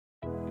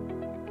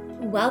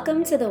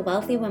Welcome to the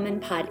Wealthy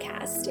Woman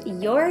Podcast.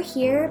 You're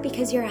here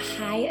because you're a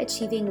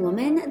high-achieving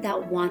woman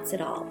that wants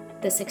it all.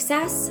 The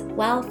success,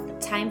 wealth,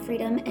 time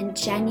freedom, and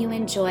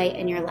genuine joy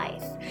in your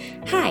life.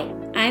 Hi,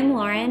 I'm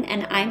Lauren,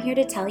 and I'm here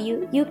to tell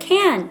you you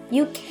can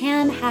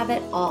have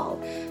it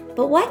all.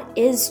 But what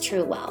is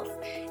true wealth?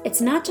 It's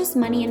not just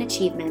money and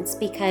achievements,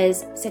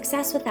 because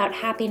success without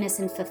happiness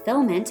and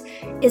fulfillment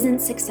isn't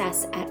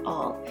success at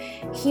all.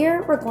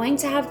 Here, we're going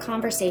to have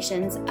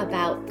conversations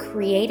about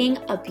creating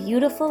a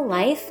beautiful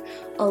life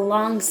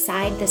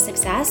alongside the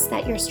success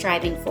that you're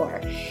striving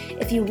for.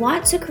 If you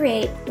want to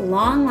create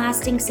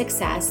long-lasting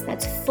success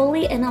that's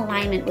fully in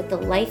alignment with the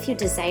life you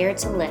desire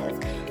to live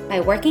by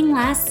working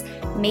less,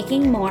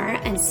 making more,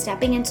 and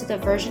stepping into the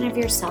version of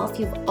yourself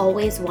you've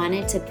always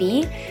wanted to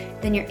be,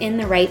 then you're in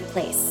the right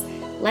place.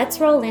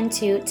 Let's roll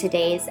into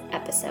today's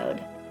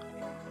episode.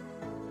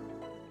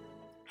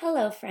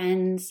 Hello,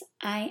 friends.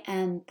 I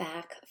am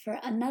back for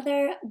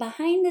another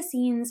behind the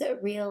scenes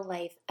real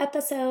life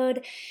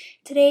episode.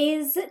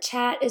 Today's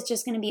chat is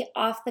just going to be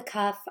off the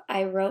cuff.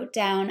 I wrote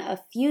down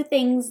a few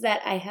things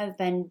that I have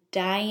been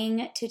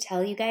dying to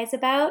tell you guys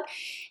about,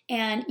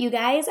 and you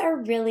guys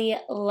are really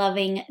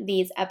loving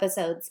these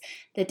episodes.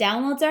 The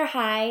downloads are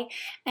high,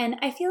 and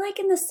I feel like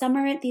in the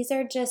summer these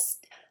are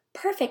just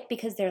perfect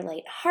because they're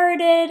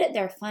lighthearted,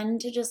 they're fun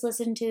to just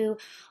listen to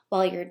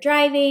while you're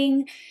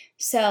driving.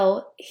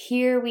 So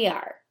here we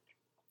are.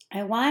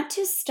 I want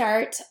to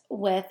start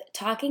with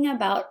talking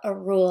about a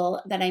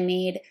rule that I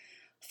made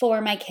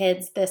for my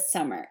kids this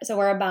summer. So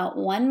we're about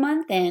 1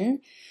 month in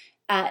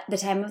at the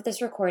time of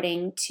this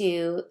recording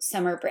to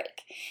summer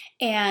break.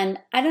 And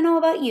I don't know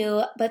about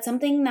you, but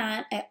something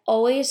that I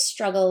always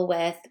struggle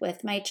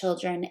with my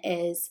children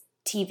is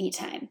TV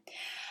time.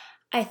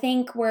 I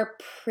think we're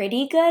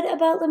pretty good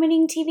about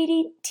limiting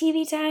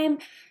TV time,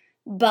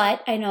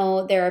 but I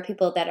know there are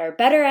people that are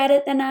better at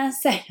it than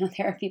us. I know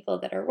there are people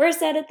that are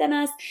worse at it than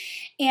us,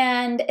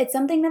 and it's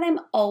something that I'm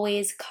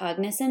always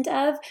cognizant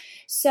of.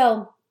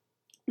 So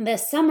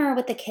this summer,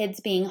 with the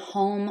kids being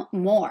home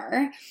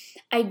more,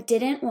 I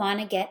didn't want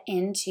to get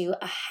into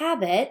a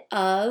habit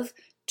of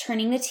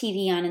turning the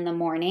TV on in the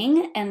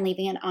morning and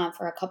leaving it on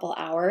for a couple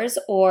hours,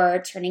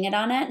 or turning it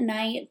on at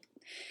night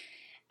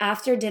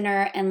after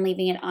dinner and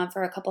leaving it on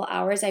for a couple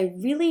hours. I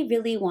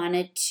really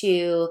wanted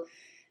to,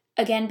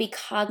 again, be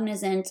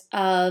cognizant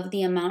of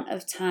the amount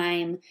of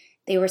time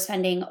they were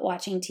spending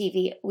watching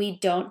TV. We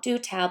don't do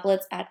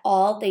tablets at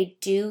all. They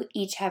do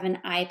each have an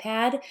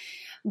iPad,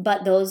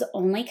 but those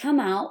only come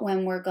out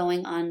when we're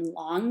going on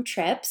long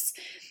trips.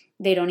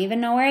 They don't even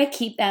know where I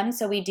keep them,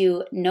 so we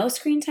do no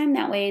screen time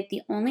that way.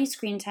 The only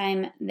screen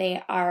time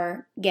they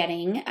are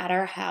getting at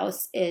our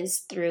house is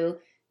through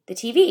the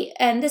TV.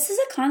 And this is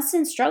a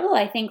constant struggle,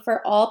 I think,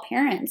 for all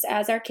parents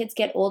as our kids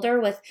get older,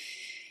 with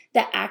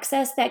the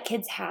access that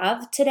kids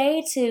have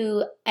today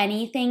to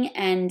anything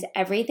and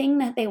everything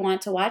that they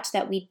want to watch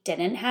that we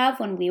didn't have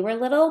when we were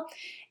little.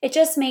 It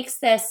just makes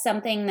this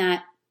something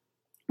that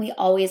we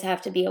always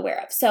have to be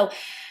aware of. So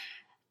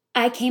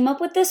I came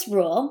up with this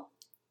rule,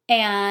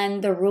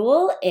 and the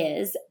rule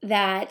is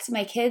that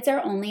my kids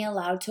are only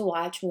allowed to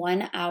watch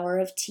 1 hour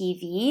of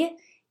TV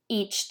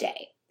each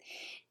day.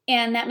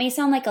 And that may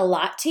sound like a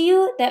lot to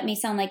you. That may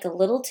sound like a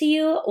little to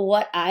you.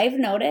 What I've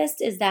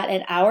noticed is that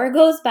an hour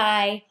goes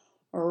by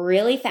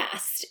really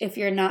fast if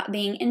you're not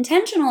being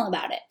intentional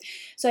about it.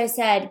 So I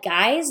said,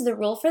 guys, the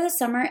rule for the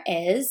summer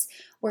is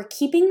we're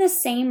keeping the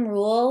same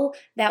rule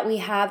that we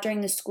have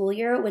during the school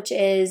year, which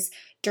is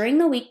during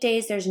the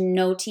weekdays, there's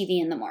no TV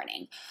in the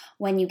morning.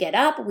 When you get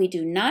up, we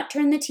do not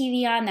turn the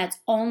TV on. That's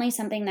only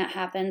something that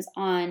happens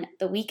on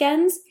the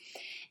weekends.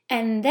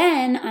 And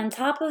then on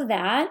top of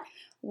that,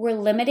 we're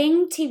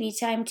limiting TV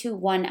time to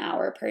 1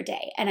 hour per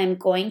day, and I'm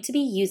going to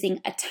be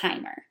using a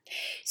timer.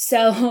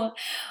 So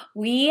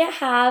we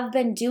have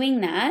been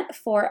doing that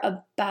for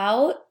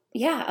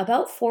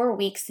about 4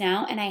 weeks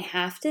now, and I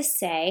have to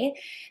say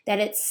that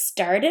it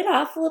started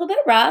off a little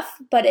bit rough,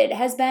 but it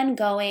has been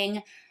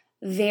going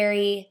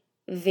very,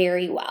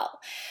 very well.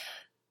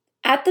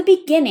 At the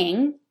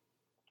beginning,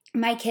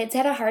 my kids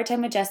had a hard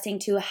time adjusting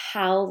to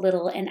how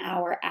little an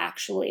hour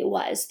actually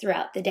was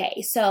throughout the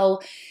day.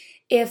 So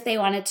if they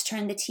wanted to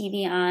turn the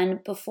TV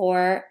on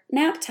before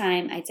nap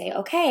time, I'd say,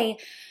 okay,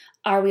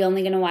 are we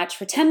only going to watch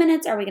for 10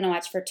 minutes? Are we going to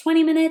watch for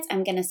 20 minutes?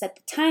 I'm going to set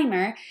the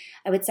timer.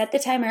 I would set the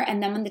timer,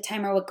 and then when the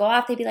timer would go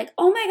off, they'd be like,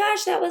 oh my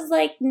gosh, that was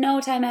like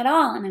no time at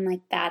all. And I'm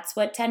like, that's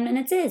what 10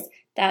 minutes is.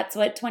 That's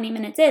what 20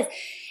 minutes is.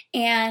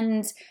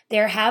 And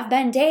there have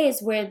been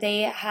days where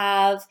they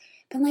have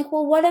been like,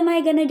 well, what am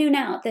I going to do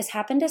now? This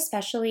happened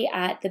especially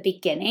at the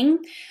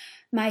beginning.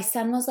 My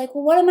son was like,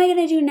 well, what am I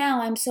going to do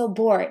now? I'm so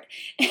bored.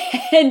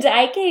 And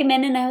I came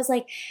in and I was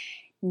like,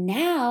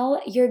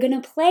 now you're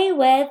going to play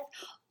with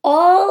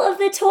all of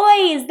the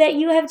toys that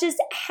you have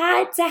just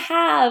had to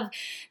have,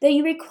 that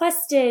you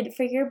requested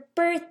for your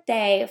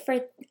birthday,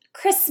 for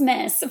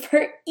Christmas,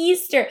 for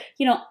Easter,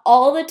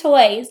 all the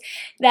toys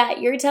that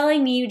you're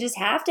telling me you just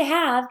have to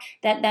have,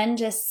 that then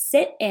just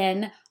sit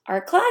in our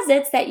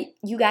closets that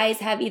you guys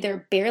have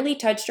either barely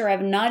touched or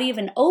have not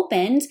even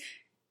opened.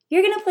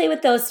 you're going to play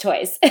with those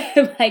toys.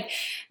 Like,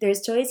 there's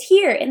toys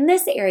here in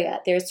this area.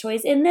 There's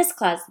toys in this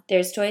closet.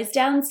 There's toys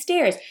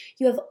downstairs.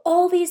 You have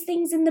all these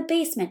things in the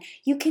basement.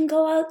 You can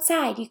go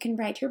outside. You can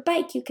ride your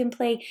bike. You can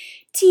play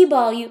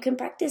t-ball. You can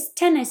practice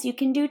tennis. You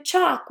can do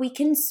chalk. We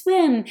can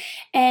swim.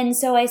 And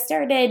so I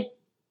started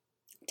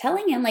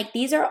telling him, like,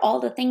 these are all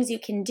the things you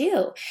can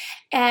do.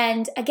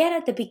 And again,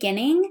 at the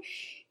beginning,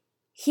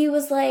 he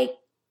was like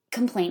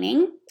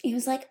complaining. He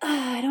was like,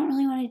 I don't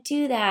really want to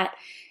do that.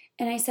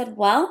 And I said,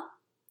 well,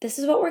 this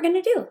is what we're going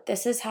to do.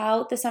 This is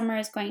how the summer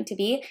is going to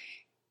be.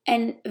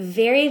 And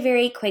very,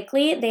 very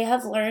quickly, they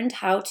have learned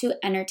how to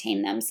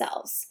entertain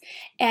themselves.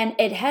 And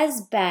it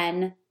has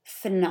been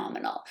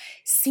phenomenal.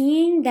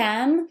 Seeing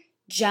them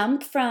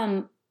jump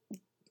from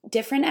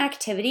different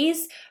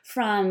activities,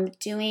 from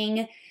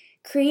doing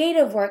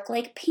creative work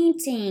like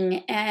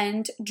painting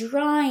and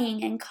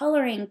drawing and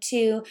coloring,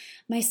 to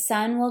my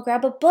son will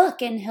grab a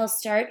book and he'll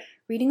start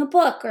reading a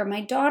book, or my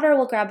daughter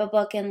will grab a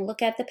book and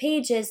look at the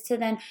pages, to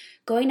then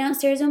going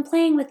downstairs and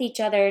playing with each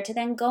other, to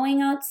then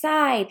going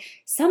outside.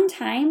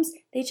 Sometimes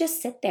they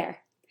just sit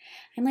there.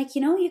 I'm like,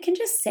 you can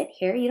just sit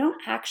here. You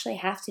don't actually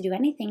have to do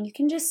anything. You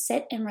can just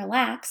sit and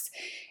relax.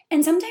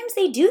 And sometimes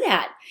they do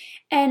that.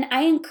 And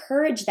I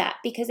encourage that,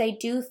 because I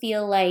do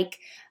feel like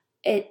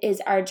it is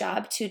our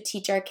job to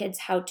teach our kids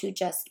how to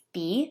just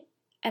be.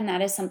 And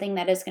that is something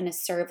that is going to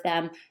serve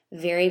them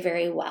very,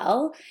 very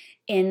well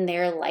in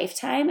their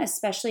lifetime,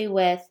 especially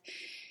with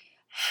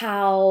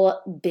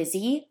how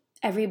busy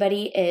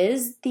everybody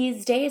is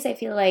these days. I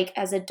feel like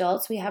as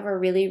adults, we have a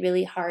really,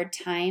 really hard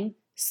time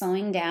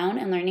slowing down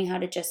and learning how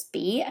to just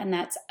be. And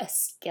that's a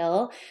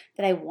skill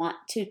that I want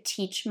to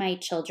teach my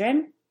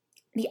children.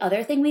 The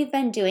other thing we've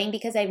been doing,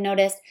 because I've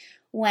noticed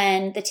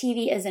when the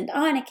TV isn't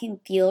on, it can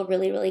feel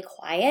really, really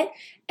quiet.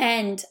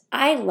 And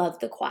I love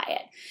the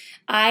quiet.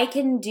 I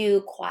can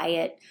do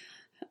quiet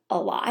a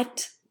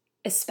lot,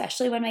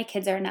 especially when my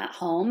kids are not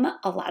home.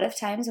 A lot of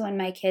times when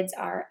my kids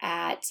are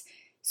at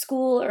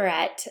school or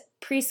at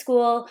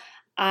preschool,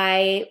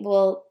 I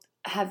will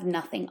have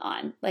nothing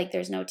on. Like,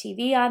 there's no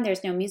TV on,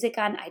 there's no music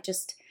on. I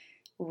just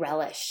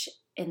relish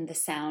in the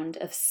sound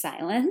of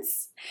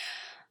silence.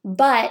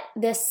 But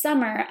this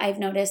summer, I've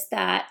noticed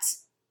that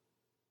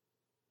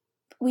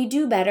we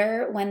do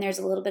better when there's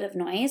a little bit of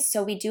noise.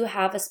 So we do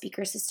have a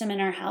speaker system in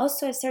our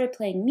house. So I've started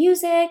playing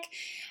music,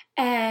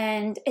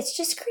 and it's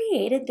just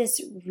created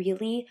this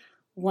really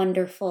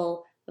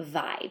wonderful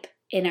vibe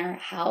in our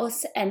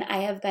house. And I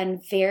have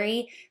been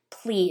very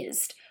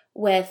pleased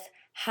with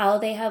how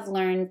they have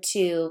learned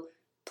to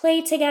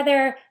play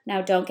together.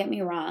 Now, don't get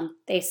me wrong,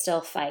 they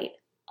still fight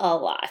a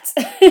lot.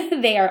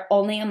 They are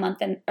only not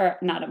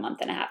a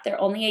month and a half. They're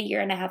only a year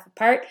and a half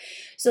apart.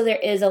 So there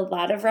is a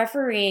lot of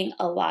refereeing,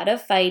 a lot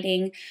of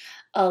fighting,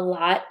 a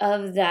lot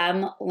of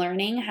them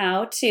learning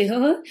how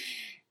to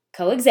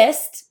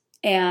coexist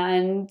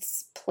and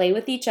play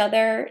with each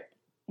other,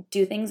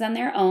 do things on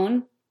their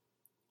own.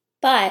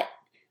 But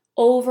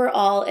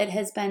overall, it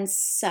has been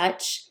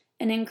such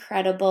an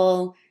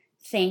incredible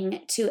thing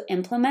to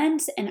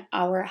implement in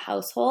our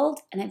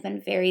household, and I've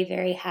been very,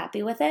 very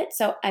happy with it.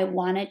 So I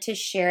wanted to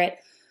share it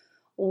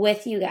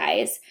with you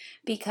guys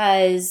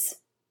because,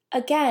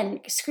 again,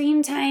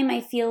 screen time,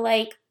 I feel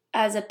like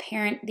as a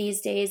parent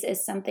these days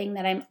is something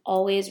that I'm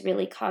always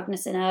really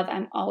cognizant of.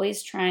 I'm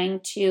always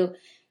trying to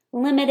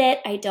limit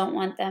it. I don't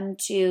want them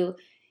to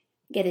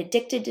get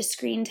addicted to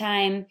screen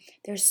time.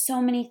 There's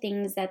so many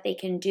things that they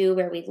can do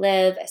where we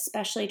live,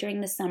 especially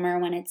during the summer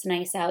when it's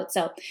nice out.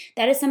 So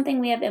that is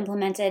something we have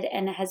implemented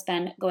and has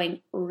been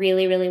going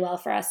really, really well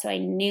for us. So I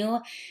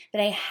knew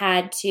that I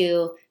had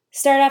to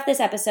start off this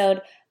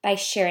episode by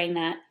sharing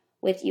that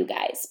with you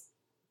guys.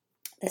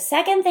 The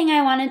second thing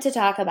I wanted to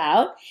talk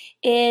about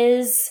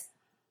is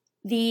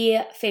the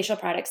facial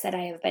products that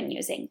I have been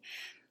using.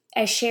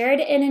 I shared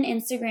in an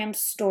Instagram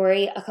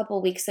story a couple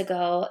weeks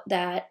ago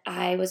that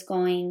I was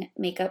going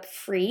makeup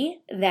free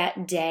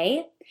that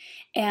day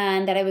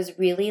and that I was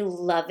really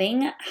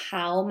loving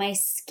how my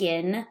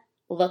skin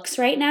looks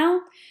right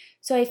now.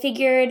 So I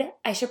figured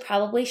I should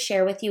probably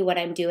share with you what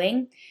I'm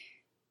doing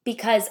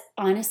because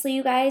honestly,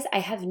 you guys, I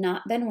have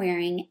not been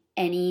wearing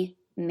any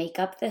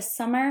makeup this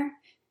summer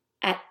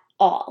at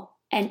all.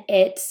 And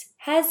it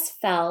has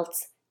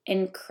felt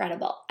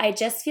incredible. I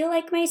just feel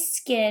like my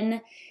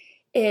skin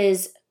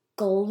is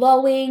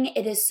glowing.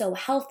 It is so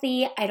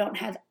healthy. I don't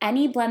have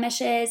any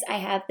blemishes. I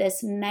have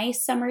this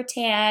nice summer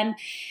tan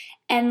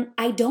and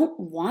I don't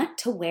want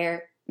to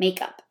wear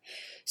makeup.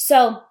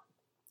 So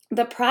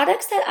the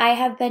products that I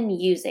have been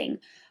using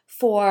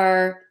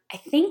for, I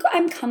think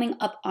I'm coming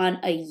up on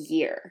a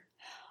year,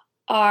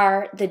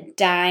 are the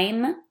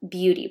Dime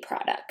beauty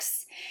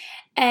products.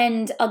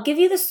 And I'll give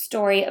you the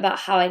story about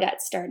how I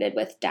got started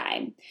with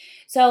Dime.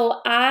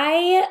 So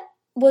I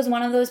was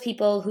one of those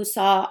people who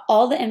saw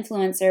all the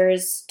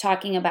influencers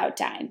talking about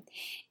Dime.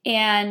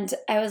 And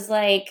I was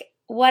like,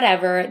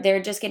 whatever,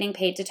 they're just getting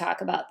paid to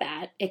talk about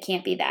that. It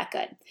can't be that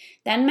good.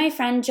 Then my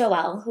friend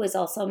Joelle, who is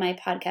also my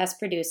podcast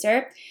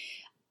producer,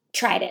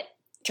 tried it.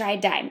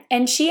 tried Dime.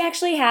 And she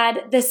actually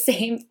had the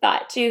same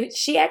thought too.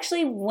 She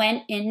actually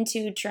went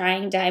into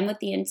trying Dime with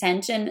the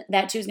intention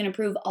that she was going to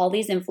prove all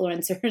these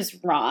influencers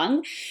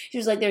wrong. She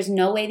was like, there's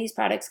no way these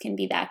products can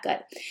be that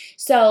good.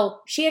 So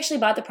she actually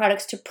bought the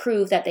products to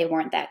prove that they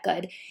weren't that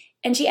good.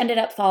 And she ended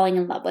up falling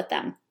in love with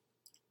them.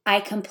 I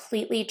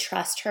completely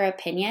trust her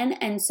opinion.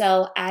 And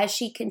so as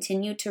she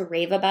continued to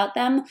rave about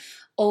them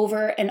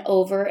over and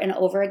over and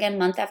over again,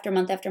 month after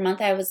month after month,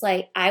 I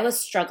was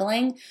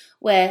struggling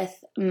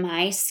with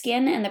my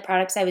skin and the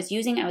products I was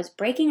using. I was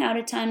breaking out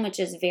a ton, which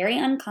is very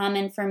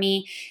uncommon for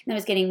me. And I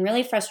was getting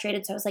really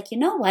frustrated. So I was like, you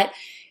know what?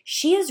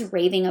 She is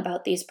raving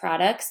about these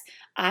products.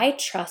 I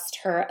trust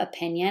her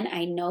opinion.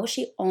 I know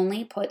she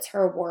only puts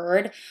her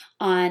word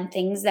on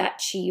things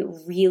that she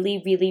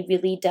really, really,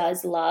 really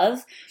does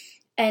love.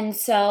 And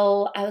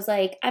so I was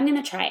like, I'm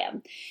going to try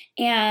them.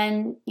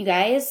 And you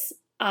guys,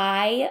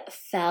 I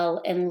fell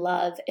in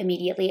love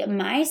immediately.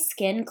 My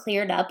skin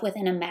cleared up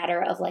within a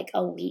matter of like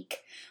a week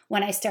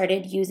when I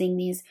started using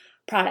these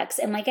products.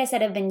 And like I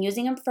said, I've been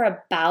using them for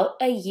about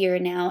a year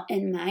now,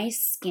 and my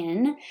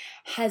skin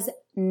has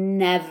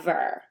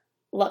never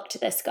looked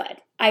this good.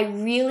 I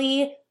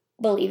really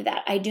believe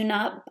that.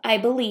 I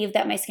believe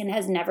that my skin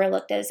has never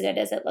looked as good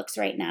as it looks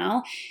right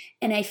now.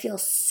 And I feel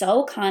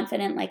so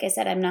confident. Like I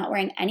said, I'm not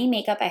wearing any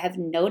makeup. I have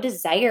no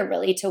desire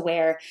really to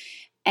wear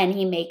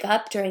any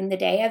makeup during the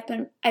day.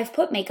 I've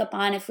put makeup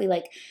on if we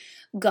like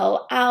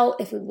go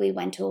out, if we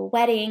went to a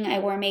wedding, I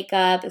wore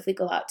makeup. If we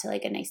go out to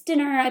like a nice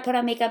dinner, I put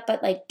on makeup.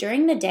 But like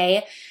during the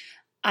day,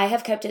 I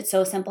have kept it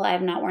so simple. I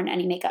have not worn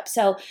any makeup.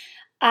 So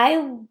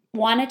I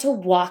wanted to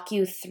walk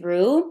you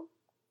through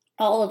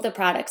all of the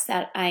products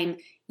that I'm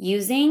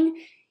using.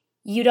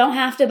 You don't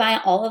have to buy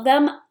all of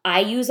them. I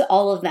use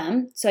all of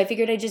them. So I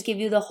figured I'd just give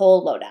you the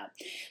whole lowdown.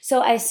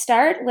 So I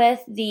start with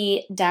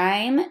the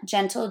Dime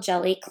Gentle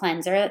Jelly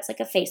Cleanser. That's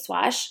like a face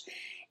wash.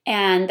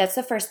 And that's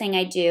the first thing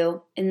I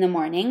do in the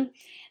morning.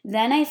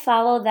 Then I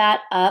follow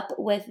that up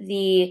with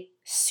the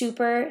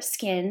Super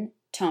Skin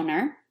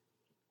Toner.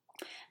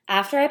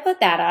 After I put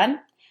that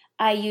on,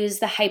 I use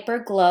the Hyper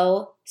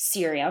Glow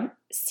Serum.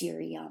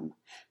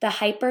 The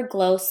Hyper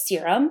Glow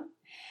Serum.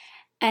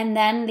 And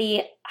then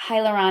the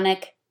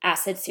Hyaluronic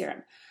Acid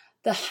Serum.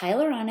 The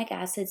Hyaluronic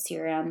Acid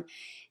Serum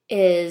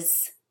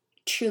is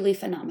truly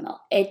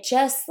phenomenal. It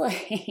just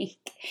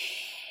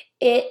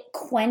it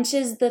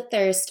quenches the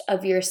thirst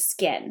of your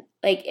skin.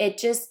 Like it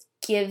just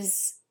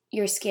gives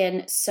your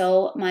skin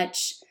so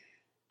much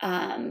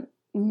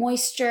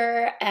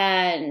moisture,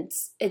 and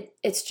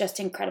it's just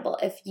incredible.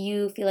 If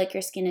you feel like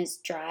your skin is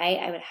dry,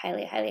 I would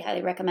highly, highly,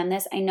 highly recommend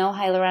this. I know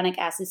Hyaluronic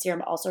Acid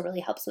Serum also really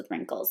helps with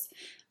wrinkles,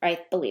 or I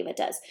believe it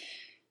does.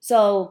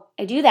 So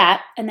I do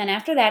that, and then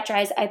after that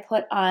dries, I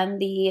put on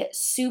the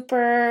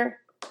Super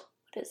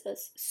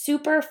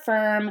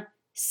Firm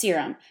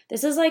Serum.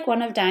 This is like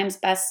one of Dime's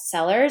best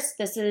sellers.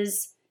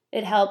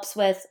 It helps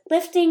with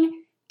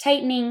lifting,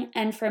 tightening,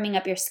 and firming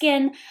up your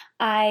skin.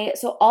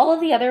 So all of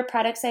the other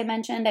products I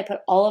mentioned, I put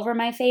all over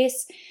my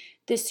face,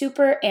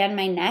 and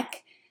my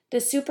neck.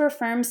 The Super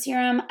Firm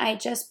Serum, I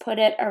just put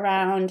it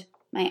around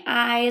my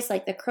eyes,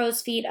 like the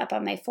crow's feet, up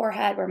on my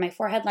forehead, where my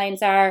forehead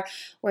lines are,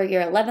 where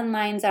your 11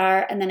 lines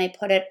are, and then I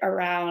put it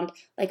around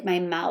like my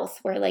mouth,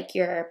 where like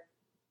your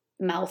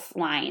mouth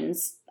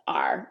lines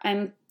are.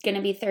 I'm going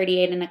to be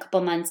 38 in a couple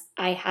months.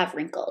 I have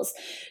wrinkles.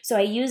 So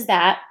I use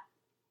that,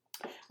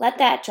 let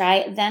that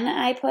dry. Then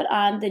I put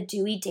on the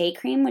Dewy Day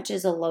Cream, which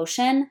is a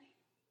lotion.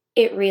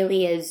 It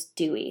really is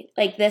dewy.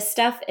 Like this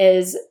stuff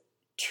is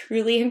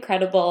truly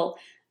incredible.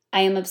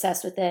 I am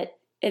obsessed with it.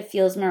 It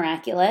feels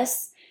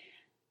miraculous.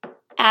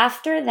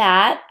 After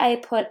that, I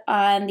put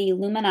on the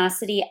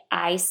Luminosity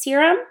Eye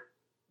Serum.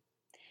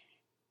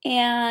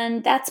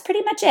 And that's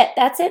pretty much it.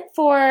 That's it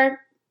for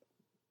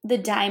the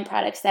Dime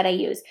products that I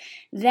use.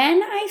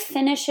 Then I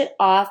finish it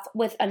off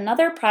with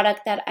another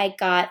product that I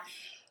got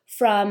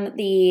from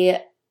the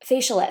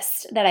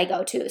facialist that I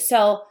go to.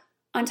 So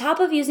on top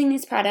of using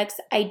these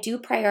products, I do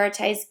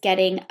prioritize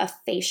getting a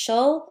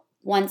facial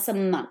once a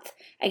month.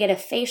 I get a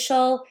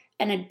facial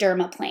and a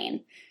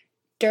dermaplane.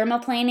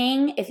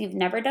 Dermaplaning, if you've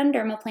never done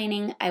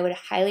dermaplaning, I would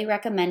highly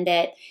recommend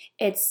it.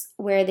 It's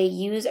where they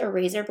use a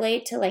razor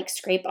blade to like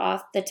scrape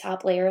off the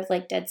top layer of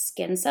like dead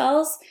skin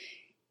cells.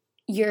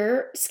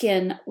 Your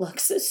skin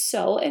looks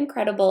so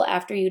incredible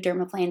after you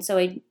dermaplane.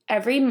 So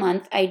every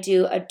month I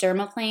do a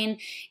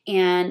dermaplane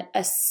and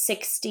a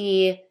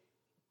 60-ish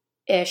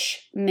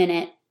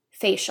minute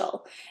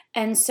facial.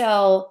 And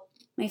so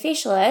my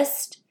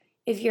facialist,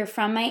 if you're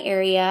from my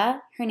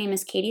area, her name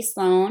is Katie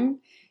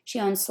Sloan.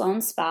 She owns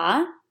Sloan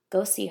Spa.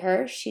 Go see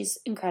her. She's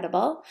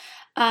incredible.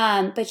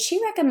 But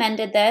she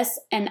recommended this,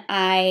 and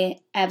I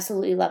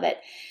absolutely love it.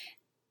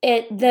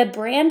 The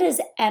brand is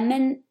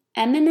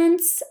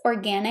Eminence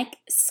Organic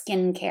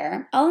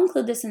Skincare. I'll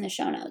include this in the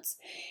show notes.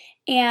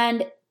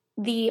 And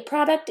the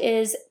product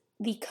is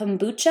the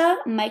Kombucha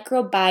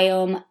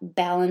Microbiome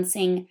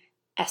Balancing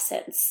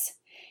Essence.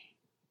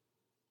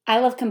 I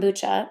love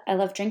kombucha. I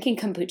love drinking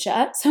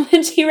kombucha. So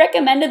when she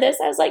recommended this,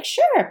 I was like,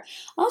 sure,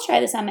 I'll try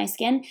this on my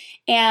skin.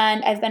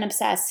 And I've been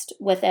obsessed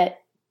with it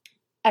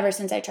ever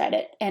since I tried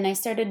it. And I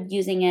started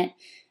using it,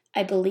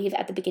 I believe,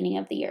 at the beginning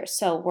of the year.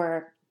 So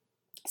we're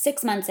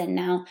 6 months in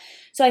now.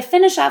 So I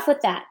finish off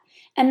with that.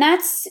 And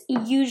that's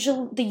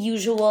the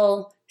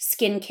usual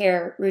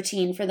skincare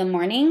routine for the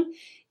morning.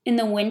 In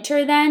the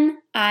winter, then,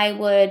 I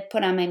would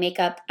put on my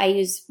makeup. I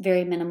use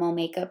very minimal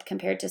makeup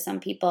compared to some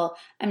people.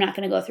 I'm not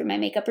going to go through my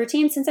makeup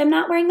routine since I'm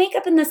not wearing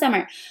makeup in the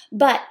summer.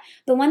 But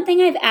the one thing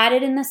I've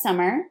added in the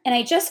summer, and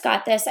I just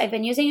got this, I've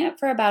been using it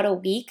for about a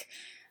week,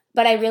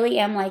 but I really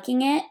am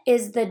liking it,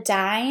 is the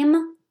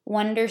Dime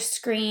Wonder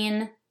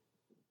Screen,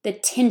 the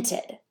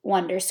tinted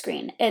Wonder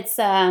Screen. It's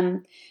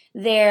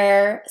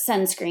their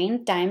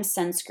sunscreen, Dime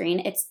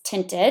sunscreen. It's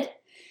tinted,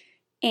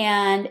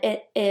 and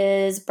it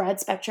is broad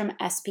spectrum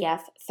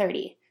SPF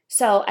 30.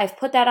 So I've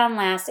put that on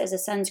last as a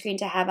sunscreen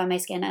to have on my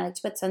skin. I like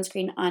to put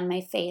sunscreen on my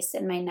face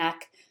and my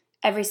neck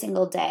every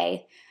single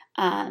day.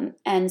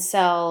 And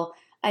so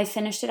I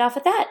finished it off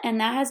with that. And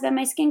that has been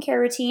my skincare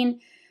routine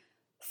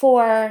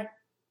for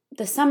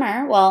the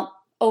summer. Well,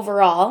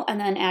 overall, and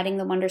then adding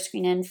the Wonder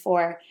Screen in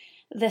for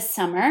the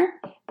summer.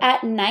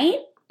 At night,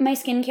 my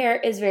skincare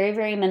is very,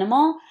 very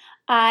minimal.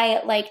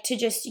 I like to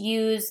just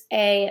use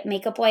a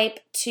makeup wipe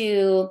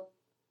to,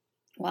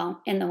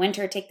 well, in the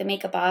winter, take the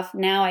makeup off.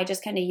 Now I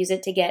just kind of use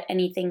it to get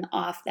anything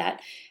off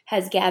that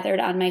has gathered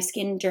on my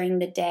skin during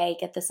the day,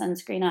 get the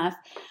sunscreen off.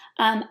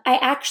 I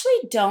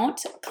actually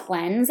don't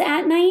cleanse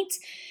at night.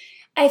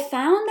 I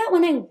found that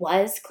when I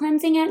was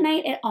cleansing at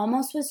night, it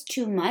almost was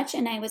too much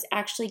and I was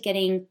actually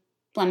getting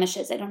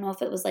blemishes. I don't know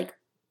if it was like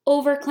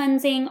over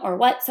cleansing or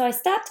what. So I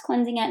stopped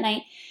cleansing at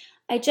night.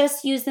 I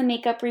just use the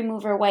makeup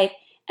remover wipe,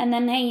 and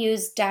then I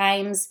use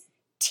Dime's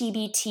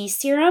TBT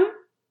serum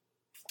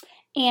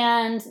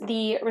and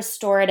the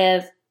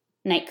restorative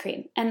night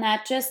cream. And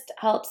that just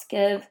helps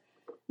give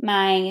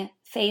my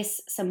face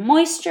some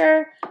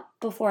moisture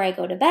before I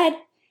go to bed.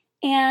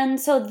 And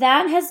so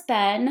that has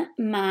been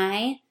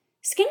my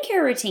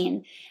skincare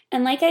routine.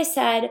 And like I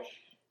said,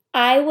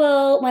 I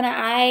will,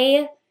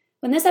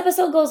 when this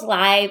episode goes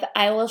live,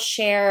 I will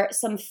share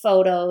some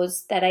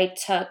photos that I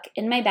took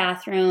in my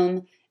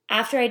bathroom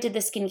after I did the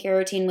skincare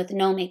routine with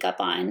no makeup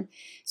on,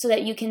 so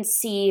that you can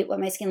see what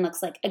my skin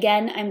looks like.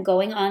 Again, I'm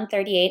going on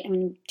 38. I'm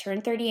going to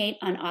turn 38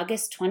 on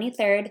August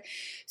 23rd.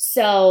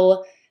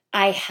 So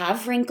I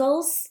have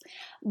wrinkles,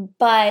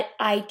 but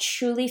I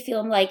truly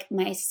feel like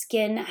my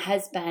skin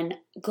has been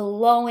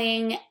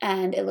glowing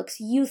and it looks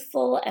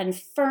youthful and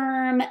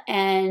firm.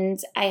 And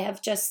I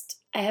have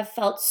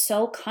felt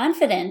so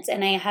confident,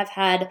 and I have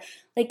had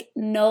like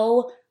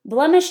no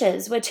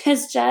blemishes, which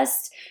is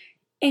just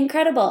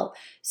incredible.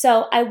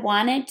 So I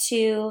wanted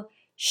to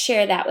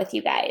share that with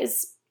you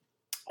guys.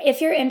 If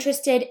you're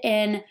interested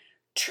in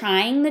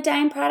trying the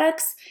Dime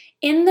products,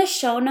 in the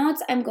show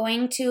notes, I'm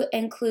going to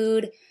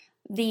include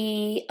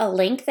a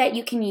link that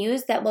you can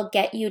use that will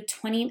get you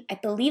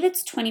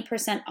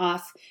 20%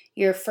 off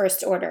your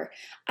first order.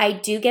 I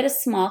do get a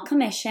small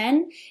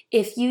commission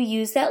if you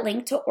use that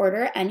link to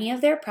order any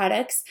of their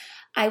products.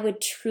 I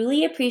would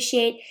truly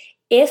appreciate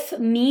if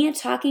me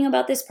talking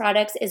about this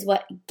products is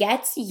what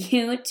gets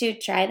you to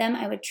try them.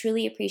 I would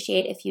truly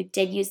appreciate if you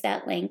did use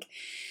that link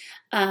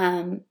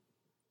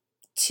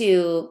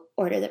to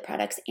order the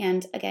products.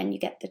 And again, you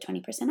get the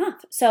 20%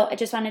 off. So I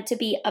just wanted to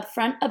be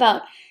upfront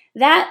about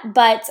that,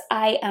 but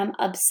I am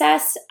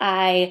obsessed.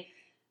 I'm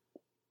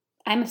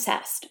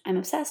obsessed. I'm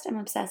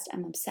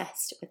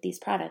obsessed with these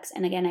products.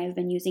 And again, I've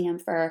been using them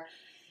for,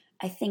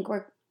 I think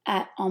we're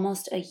at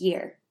almost a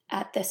year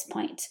at this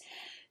point.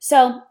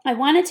 So I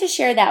wanted to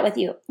share that with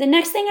you. The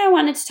next thing I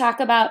wanted to talk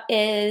about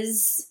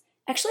is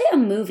actually a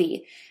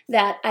movie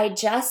that I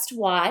just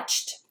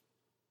watched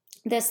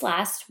this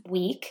last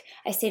week.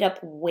 I stayed up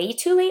way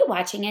too late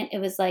watching it. It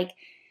was like,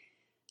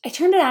 I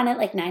turned it on at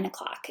like 9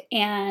 o'clock,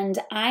 and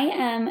I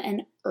am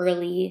an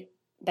early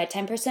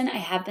bedtime person. I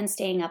have been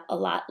staying up a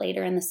lot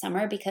later in the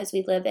summer because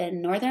we live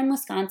in northern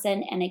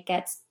Wisconsin and it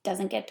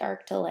doesn't get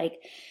dark till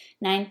like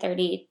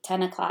 9:30,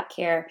 10 o'clock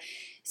here.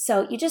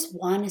 So you just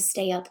want to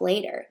stay up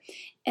later.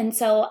 And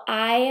so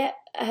I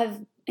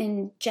have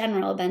in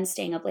general been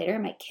staying up later.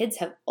 My kids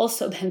have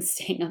also been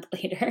staying up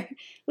later.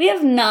 We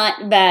have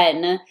not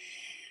been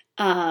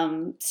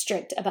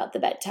strict about the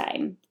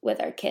bedtime with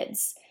our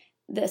kids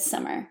this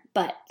summer,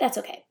 but that's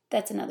okay.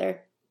 That's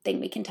another thing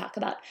we can talk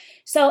about.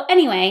 So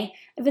anyway,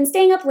 I've been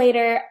staying up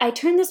later. I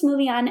turned this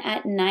movie on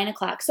at 9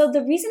 o'clock. So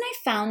the reason I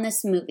found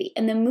this movie,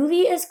 and the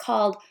movie is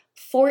called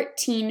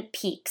 14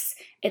 Peaks.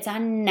 It's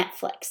on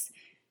Netflix.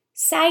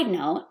 Side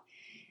note,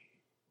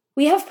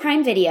 we have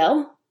Prime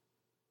Video,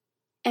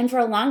 and for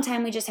a long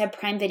time we just had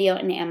Prime Video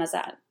and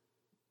Amazon.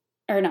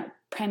 Or no,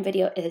 Prime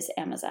Video is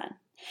Amazon.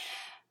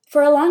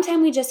 For a long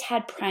time we just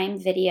had Prime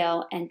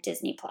Video and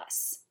Disney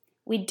Plus.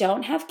 We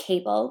don't have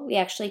cable. We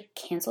actually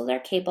canceled our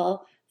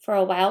cable. For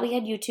a while we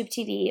had YouTube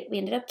TV. We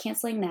ended up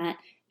canceling that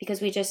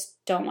because we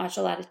just don't watch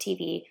a lot of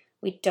TV.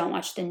 We don't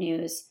watch the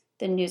news.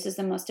 The news is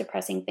the most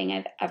depressing thing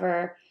I've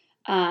ever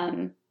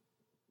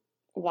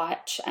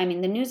watched. I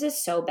mean, the news is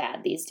so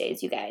bad these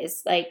days, you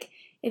guys. Like,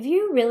 if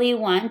you really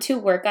want to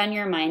work on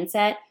your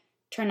mindset,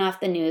 turn off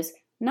the news.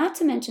 Not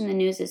to mention the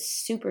news is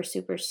super,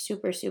 super,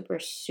 super, super,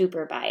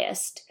 super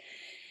biased.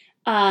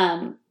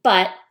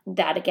 But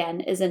that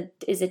again is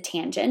a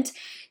tangent.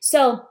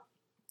 So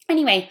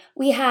anyway,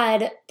 we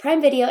had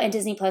Prime Video and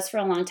Disney Plus for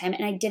a long time,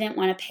 and I didn't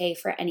want to pay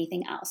for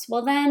anything else.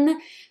 Well, then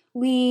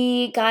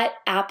we got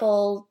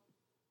Apple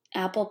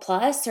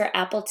Plus or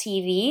Apple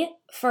TV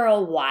for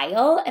a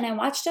while, and I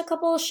watched a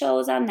couple of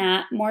shows on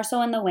that, more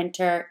so in the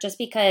winter, just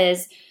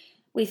because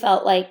we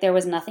felt like there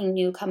was nothing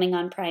new coming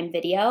on Prime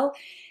Video.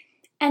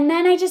 And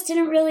then I just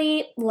didn't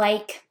really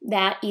like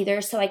that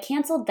either, so I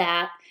canceled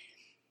that.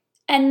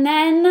 And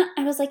then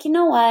I was like, you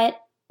know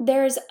what?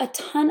 There's a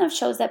ton of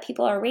shows that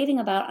people are raving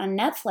about on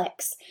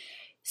Netflix.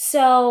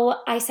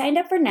 So I signed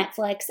up for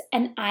Netflix,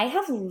 and I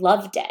have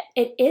loved it.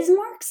 It is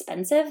more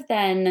expensive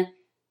than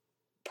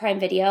Prime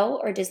Video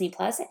or Disney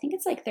Plus. I think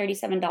it's like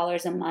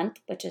 $37 a month,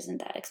 which isn't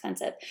that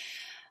expensive.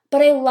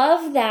 But I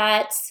love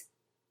that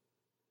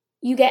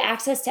you get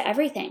access to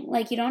everything.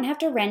 Like, you don't have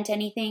to rent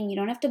anything. You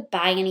don't have to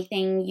buy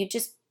anything. You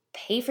just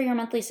pay for your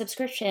monthly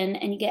subscription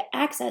and you get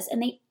access,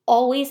 and they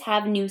always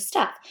have new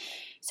stuff.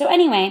 So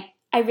anyway,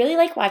 I really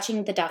like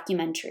watching the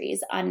documentaries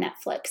on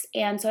Netflix.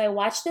 And so I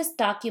watched this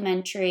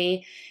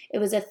documentary. It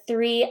was a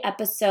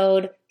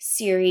 3-episode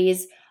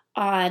series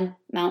on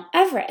Mount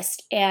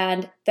Everest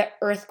and the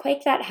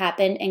earthquake that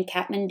happened in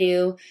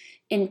Kathmandu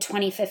in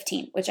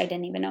 2015, which I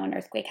didn't even know an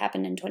earthquake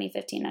happened in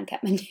 2015 in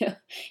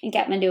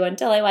Kathmandu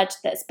until I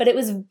watched this. But it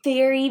was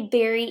very,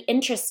 very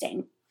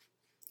interesting.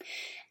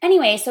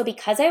 Anyway, so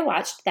because I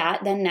watched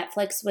that, then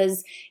Netflix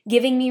was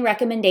giving me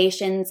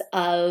recommendations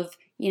of,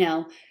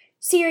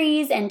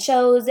 series and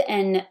shows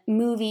and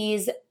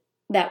movies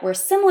that were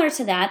similar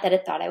to that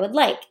it thought I would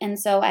like. And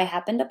so I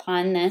happened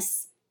upon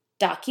this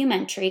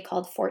documentary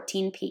called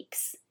 14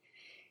 Peaks.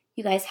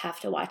 You guys have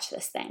to watch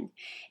this thing.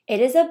 It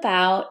is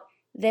about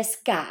this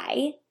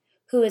guy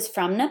who is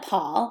from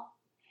Nepal,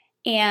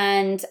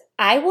 and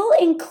I will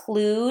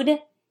include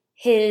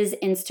his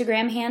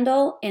Instagram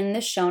handle in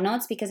the show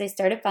notes because I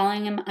started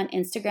following him on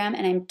Instagram,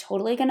 and I'm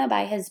totally going to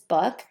buy his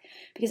book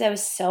because I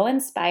was so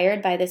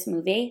inspired by this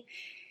movie.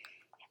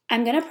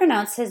 I'm going to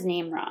pronounce his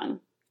name wrong.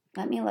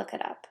 Let me look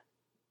it up.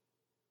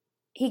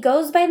 He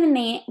goes by the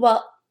name,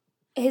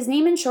 his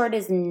name in short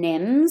is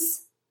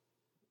Nims,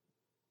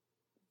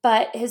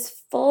 but his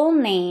full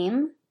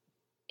name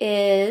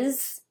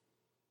is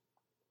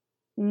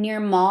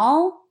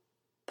Nirmal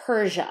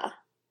Persia.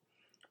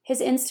 His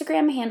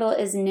Instagram handle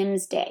is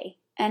Nimsday,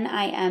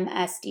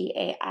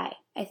 Nimsdai.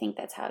 I think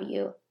that's how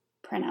you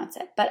pronounce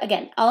it. But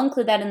again, I'll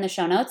include that in the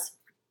show notes.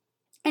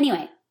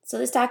 Anyway, so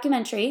this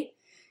documentary,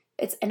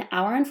 it's an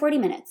hour and 40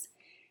 minutes.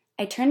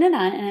 I turned it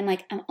on and I'm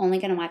like, I'm only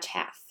going to watch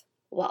half.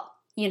 Well,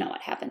 you know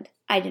what happened.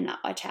 I did not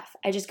watch half.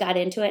 I just got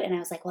into it and I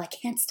was like, well, I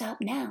can't stop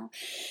now.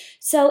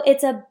 So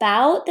it's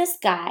about this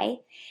guy,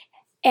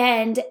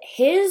 and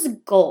his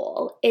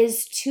goal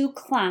is to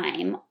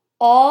climb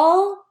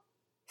all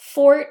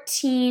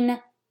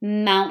 14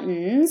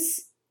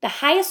 mountains, the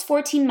highest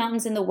 14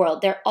 mountains in the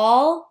world. They're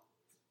all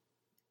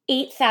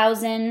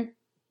 8,000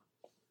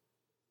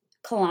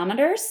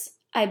 kilometers,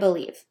 I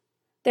believe.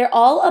 They're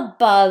all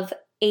above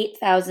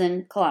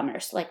 8,000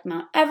 kilometers. Like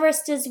Mount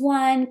Everest is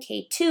one,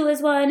 K2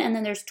 is one, and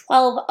then there's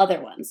 12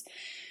 other ones.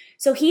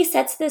 So he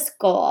sets this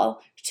goal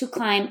to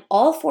climb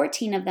all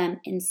 14 of them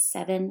in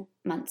 7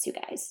 months, you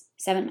guys.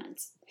 7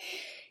 months.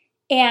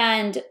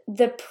 And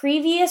the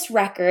previous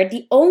record,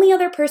 the only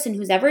other person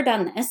who's ever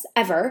done this,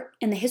 ever,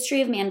 in the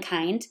history of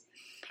mankind,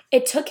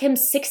 it took him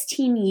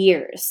 16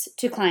 years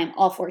to climb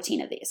all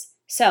 14 of these.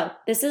 So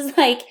this is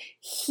like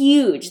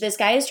huge. This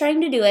guy is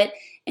trying to do it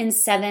in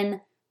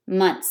 7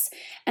 months.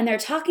 And they're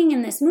talking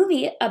in this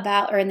movie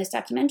about, or in this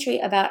documentary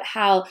about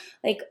how,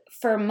 like,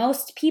 for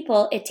most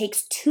people, it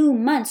takes 2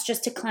 months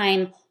just to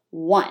climb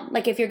one.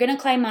 Like, if you're going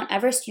to climb Mount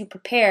Everest, you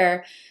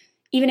prepare.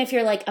 Even if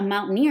you're like a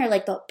mountaineer,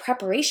 like the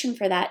preparation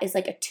for that is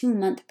like a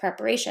 2-month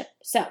preparation.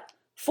 So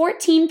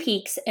 14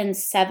 peaks in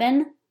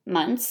 7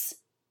 months.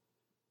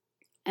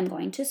 I'm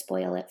going to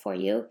spoil it for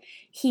you.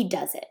 He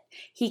does it.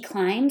 He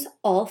climbs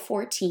all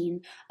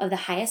 14 of the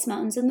highest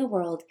mountains in the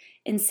world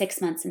in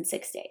 6 months and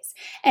 6 days.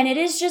 And it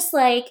is just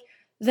like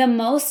the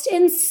most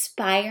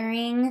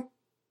inspiring.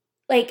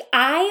 Like,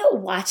 I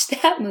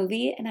watched that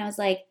movie and I was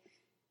like,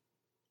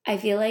 I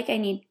feel like I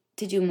need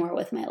to do more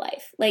with my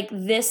life. Like,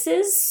 this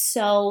is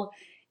so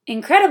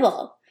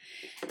incredible.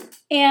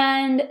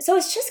 And so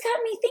it's just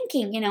got me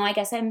thinking, I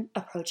guess I'm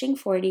approaching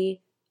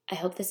 40. I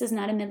hope this is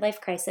not a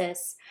midlife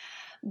crisis.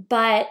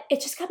 But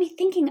it just got me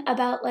thinking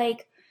about,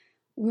 like,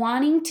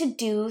 wanting to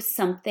do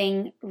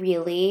something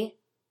really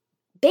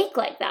big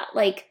like that.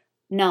 Like,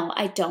 no,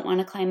 I don't want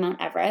to climb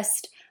Mount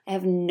Everest. I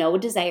have no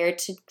desire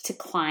to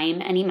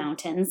climb any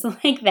mountains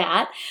like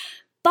that.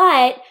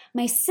 But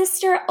my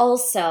sister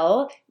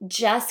also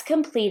just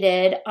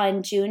completed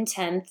on June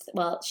 10th,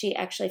 well, she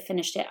actually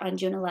finished it on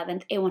June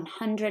 11th, a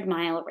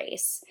 100-mile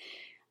race.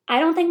 I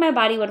don't think my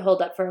body would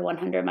hold up for a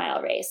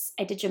 100-mile race.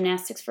 I did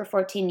gymnastics for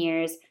 14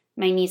 years.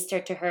 My knees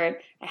start to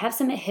hurt. I have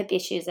some hip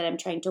issues that I'm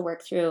trying to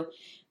work through.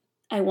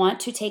 I want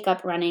to take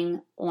up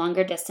running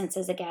longer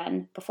distances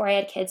again. Before I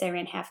had kids, I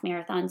ran half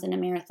marathons and a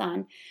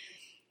marathon.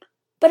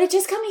 But it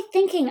just got me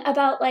thinking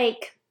about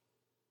like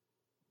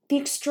the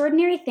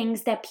extraordinary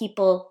things that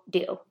people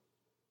do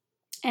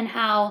and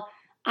how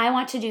I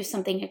want to do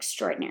something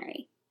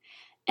extraordinary.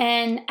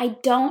 And I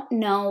don't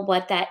know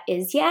what that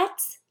is yet,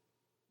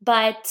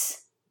 but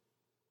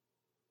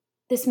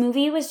this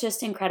movie was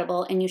just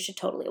incredible and you should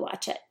totally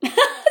watch it.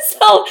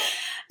 So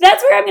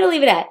that's where I'm going to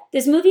leave it at.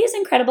 This movie is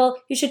incredible.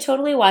 You should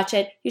totally watch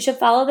it. You should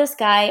follow this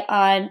guy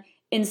on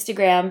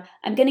Instagram.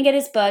 I'm going to get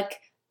his book.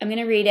 I'm going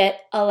to read it.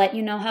 I'll let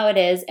you know how it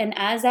is. And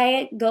as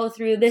I go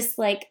through this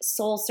like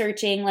soul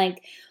searching,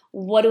 like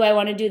what do I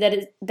want to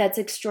do that's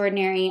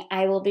extraordinary,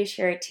 I will be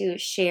sure to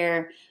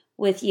share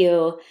with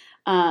you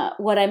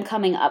what I'm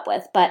coming up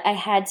with. But I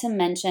had to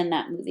mention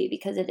that movie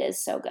because it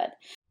is so good.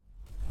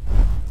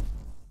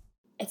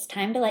 It's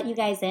time to let you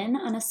guys in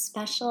on a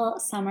special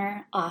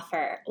summer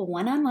offer,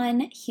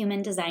 one-on-one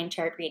human design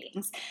chart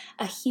readings.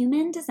 A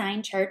human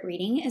design chart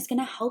reading is going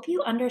to help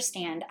you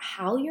understand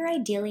how you're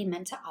ideally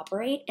meant to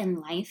operate in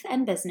life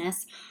and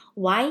business,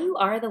 why you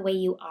are the way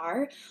you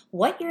are,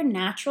 what your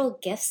natural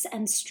gifts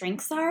and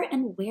strengths are,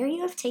 and where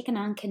you have taken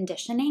on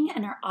conditioning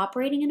and are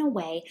operating in a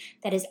way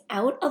that is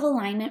out of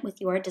alignment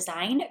with your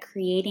design,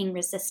 creating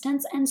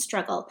resistance and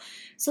struggle,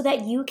 so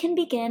that you can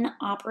begin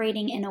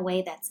operating in a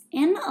way that's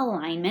in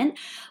alignment,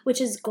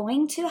 which is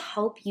going to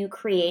help you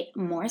create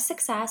more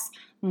success,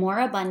 more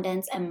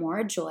abundance, and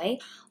more joy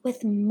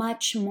with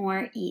much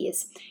more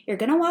ease. You're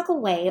going to walk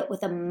away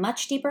with a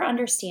much deeper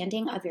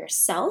understanding of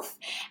yourself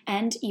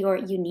and your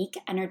unique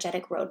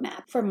energetic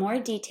roadmap. For more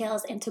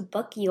details and to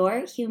book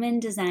your human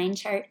design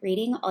chart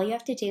reading, all you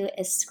have to do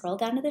is scroll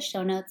down to the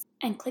show notes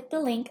and click the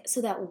link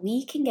so that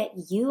we can get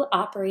you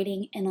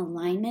operating in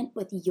alignment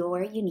with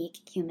your unique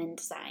human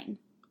design.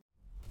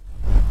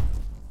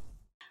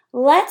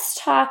 Let's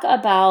talk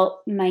about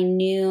my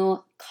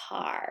new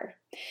car.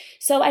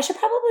 So I should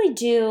probably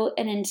do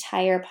an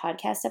entire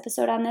podcast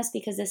episode on this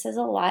because this has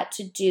a lot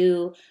to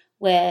do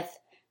with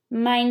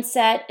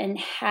mindset and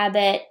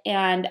habit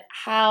and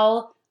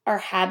how our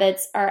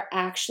habits are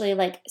actually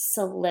like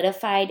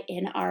solidified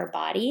in our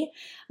body.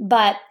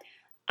 But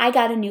I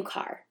got a new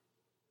car.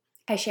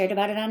 I shared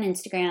about it on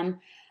Instagram.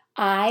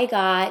 I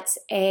got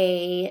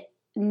a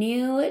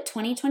new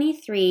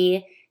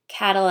 2023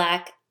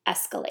 Cadillac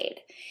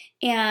Escalade.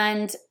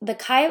 And the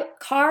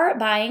car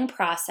buying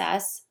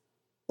process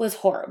was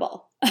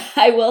horrible.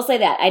 I will say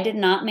that. I did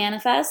not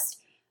manifest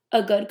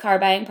a good car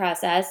buying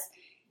process.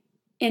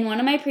 In one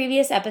of my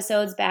previous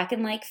episodes back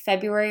in like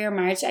February or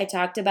March, I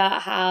talked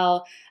about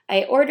how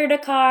I ordered a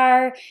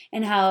car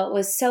and how it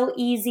was so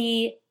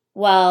easy.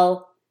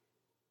 Well,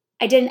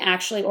 I didn't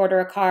actually order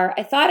a car.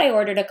 I thought I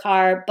ordered a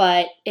car,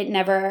 but it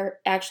never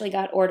actually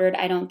got ordered.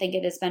 I don't think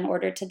it has been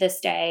ordered to this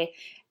day.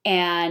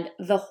 And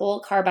the whole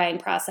car buying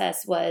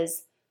process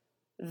was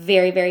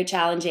very, very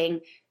challenging.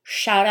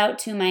 Shout out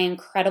to my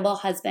incredible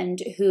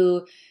husband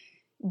who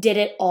did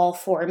it all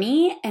for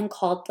me and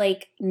called,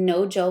 like,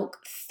 no joke,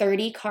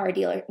 30 car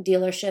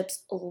dealerships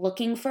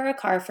looking for a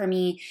car for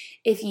me.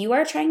 If you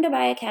are trying to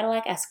buy a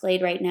Cadillac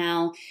Escalade right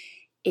now,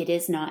 it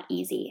is not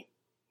easy.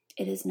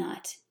 It is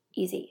not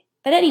easy.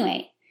 But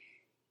anyway,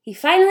 he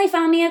finally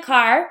found me a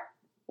car.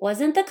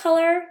 Wasn't the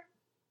color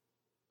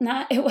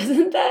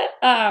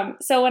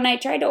so when I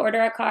tried to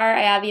order a car,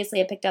 I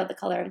picked out the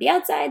color of the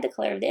outside, the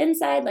color of the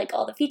inside, like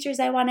all the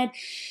features I wanted.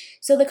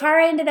 So the car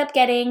I ended up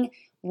getting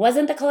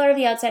wasn't the color of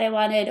the outside I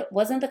wanted,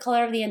 wasn't the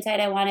color of the inside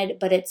I wanted,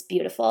 but it's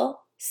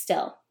beautiful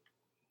still.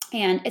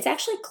 And it's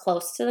actually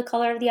close to the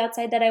color of the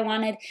outside that I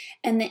wanted.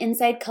 And the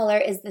inside color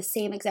is the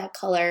same exact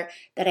color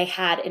that I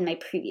had in my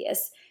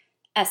previous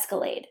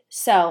Escalade.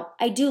 So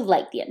I do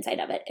like the inside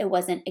of it. It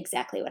wasn't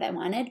exactly what I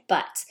wanted,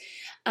 but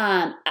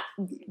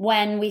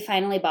when we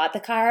finally bought the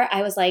car,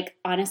 I was like,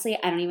 honestly,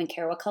 I don't even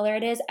care what color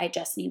it is. I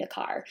just need a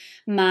car.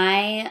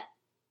 My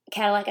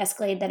Cadillac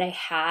Escalade that I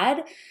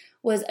had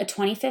was a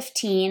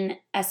 2015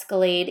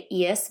 Escalade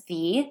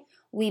ESV.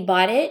 We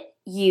bought it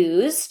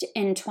used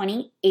in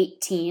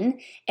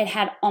 2018. It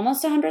had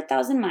almost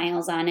 100,000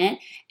 miles on it,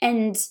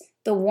 and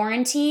the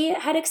warranty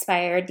had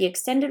expired. The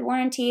extended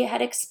warranty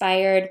had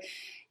expired.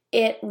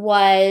 It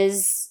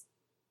was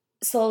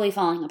slowly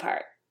falling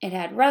apart. It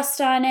had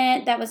rust on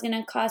it that was going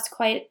to cost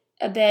quite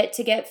a bit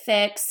to get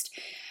fixed.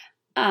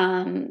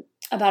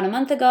 About a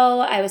month ago,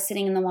 I was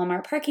sitting in the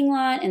Walmart parking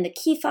lot and the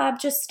key fob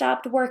just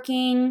stopped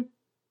working.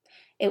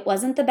 It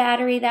wasn't the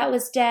battery that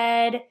was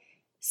dead.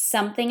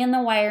 Something in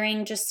the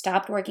wiring just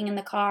stopped working in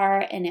the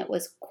car, and it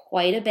was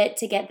quite a bit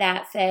to get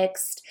that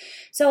fixed.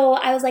 So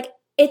I was like,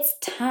 it's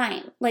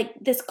time. Like,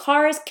 this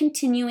car is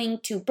continuing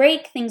to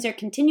break. Things are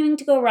continuing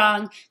to go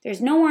wrong.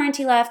 There's no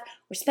warranty left.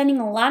 We're spending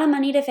a lot of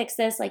money to fix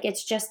this. Like,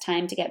 it's just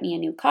time to get me a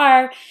new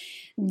car.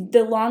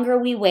 The longer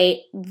we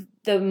wait,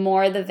 the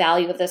more the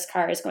value of this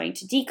car is going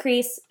to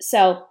decrease.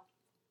 So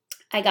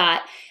I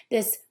got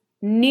this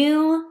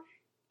new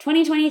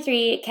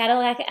 2023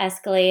 Cadillac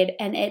Escalade,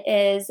 and it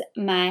is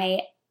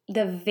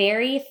the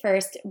very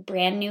first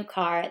brand new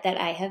car that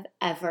I have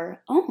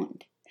ever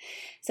owned.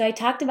 So I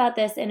talked about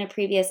this in a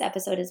previous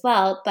episode as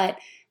well, but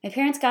my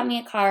parents got me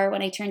a car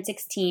when I turned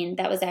 16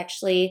 that was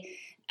actually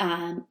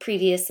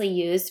previously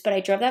used, but I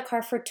drove that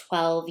car for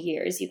 12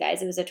 years, you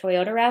guys. It was a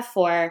Toyota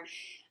RAV4.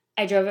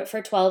 I drove it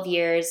for 12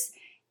 years.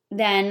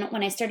 Then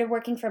when I started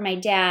working for my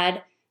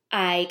dad,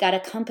 I got a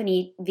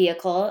company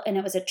vehicle and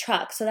it was a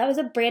truck. So that was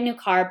a brand new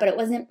car, but it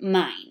wasn't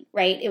mine,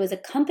 right? It was a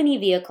company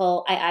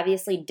vehicle. I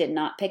obviously did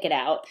not pick it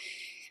out.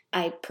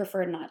 I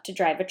prefer not to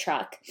drive a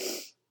truck.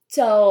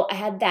 So I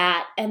had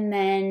that. And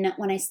then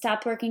when I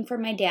stopped working for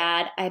my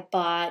dad, I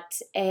bought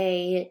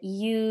a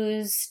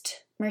used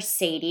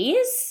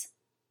Mercedes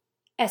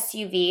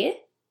SUV.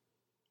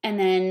 And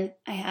then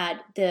I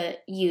had the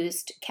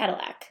used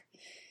Cadillac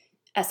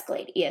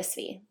Escalade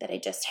ESV that I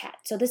just had.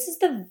 So this is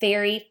the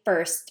very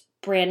first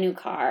brand new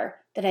car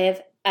that I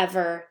have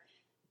ever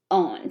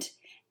owned.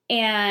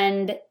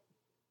 And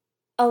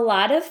a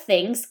lot of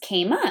things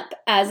came up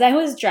as I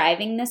was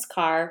driving this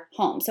car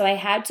home. So I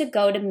had to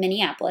go to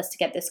Minneapolis to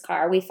get this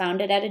car. We found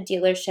it at a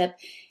dealership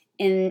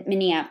in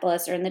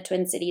Minneapolis or in the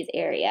Twin Cities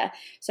area.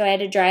 So I had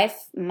to drive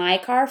my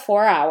car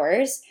 4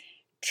 hours,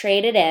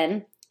 trade it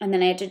in, and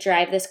then I had to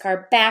drive this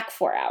car back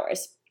 4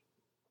 hours.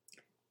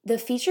 The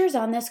features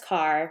on this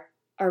car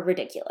are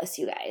ridiculous,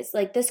 you guys.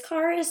 Like, this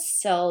car is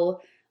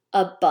so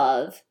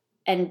above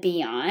and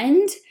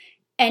beyond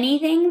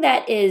anything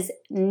that is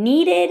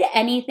needed,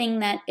 anything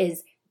that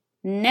is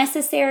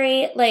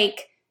necessary.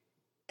 Like,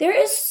 there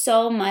is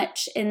so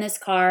much in this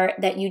car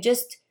that you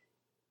just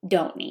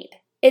don't need.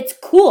 It's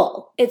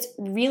cool. It's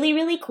really,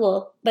 really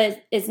cool,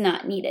 but it's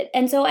not needed.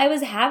 And so I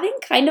was having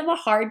kind of a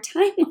hard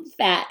time with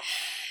that.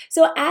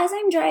 So as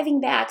I'm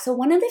driving back, so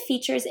one of the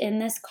features in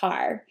this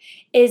car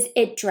is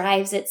it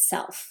drives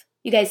itself.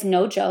 You guys,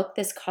 no joke,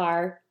 this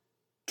car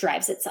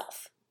drives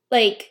itself.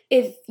 Like,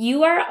 if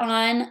you are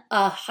on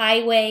a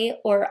highway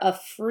or a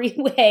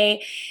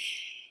freeway,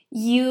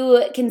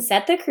 you can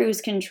set the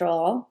cruise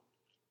control.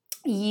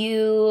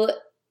 And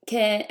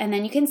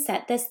then you can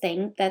set this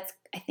thing that's,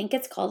 I think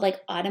it's called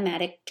like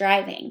automatic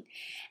driving.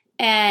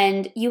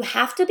 And you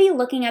have to be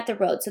looking at the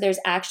road. So there's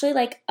actually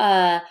like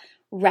a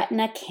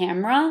retina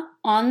camera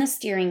on the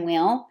steering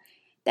wheel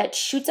that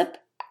shoots up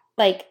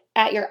like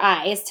at your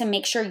eyes to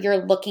make sure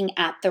you're looking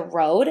at the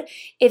road.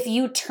 If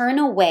you turn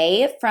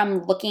away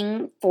from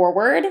looking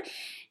forward,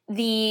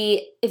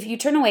 if you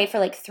turn away for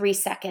like 3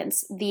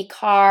 seconds, the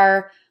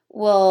car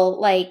will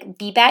like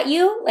beep at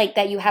you, like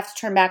that you have to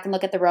turn back and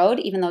look at the road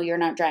even though you're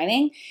not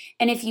driving.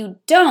 And if you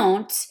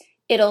don't,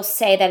 it'll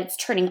say that it's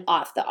turning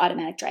off the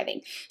automatic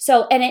driving.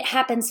 So, and it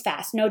happens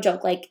fast, no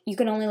joke. Like, you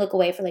can only look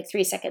away for like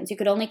 3 seconds. You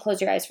could only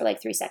close your eyes for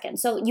like 3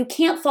 seconds. So you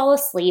can't fall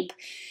asleep.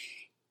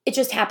 It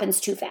just happens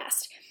too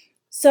fast.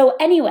 So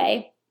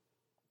anyway,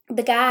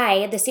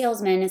 the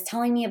salesman is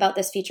telling me about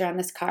this feature on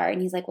this car.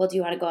 And he's like, well, do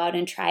you want to go out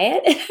and try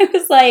it? And I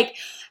was like,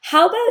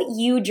 how about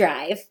you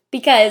drive?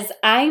 Because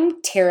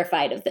I'm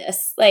terrified of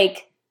this.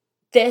 Like,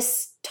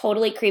 this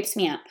totally creeps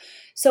me out.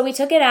 So we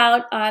took it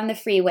out on the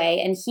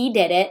freeway and he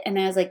did it. And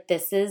I was like,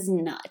 this is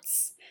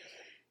nuts.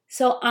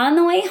 So on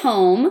the way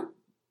home,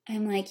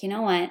 I'm like, you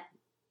know what?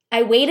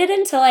 I waited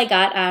until I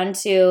got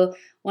onto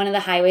one of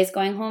the highways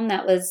going home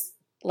that was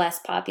less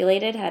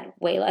populated, had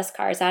way less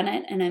cars on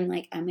it. And I'm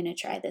like, I'm going to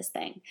try this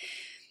thing.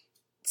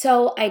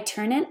 So I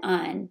turn it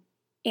on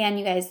and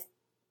you guys,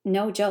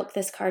 no joke,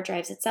 this car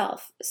drives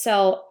itself.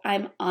 So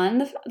I'm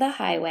on the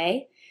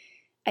highway.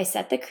 I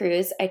set the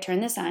cruise. I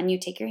turn this on. You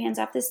take your hands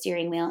off the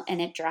steering wheel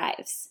and it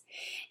drives.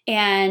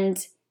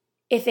 And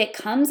if it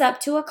comes up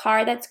to a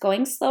car that's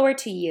going slower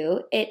to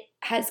you, it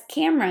has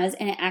cameras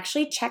and it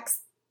actually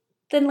checks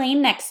the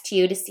lane next to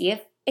you to see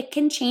if it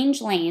can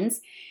change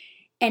lanes.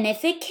 And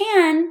if it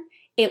can,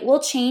 it will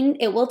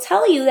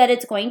tell you that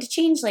it's going to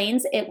change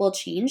lanes. It will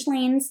change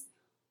lanes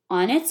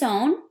on its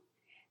own.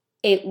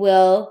 It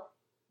will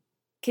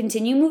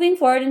continue moving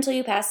forward until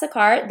you pass the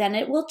car. Then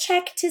it will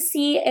check to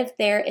see if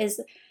there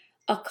is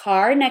a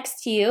car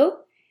next to you,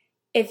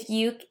 if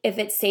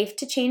it's safe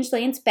to change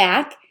lanes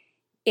back.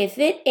 If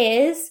it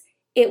is,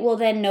 it will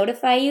then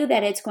notify you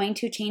that it's going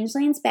to change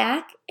lanes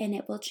back, and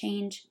it will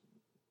change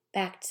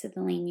back to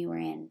the lane you were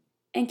in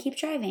and keep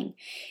driving.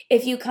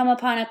 If you come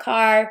upon a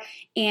car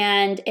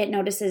and it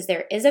notices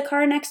there is a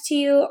car next to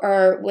you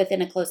or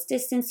within a close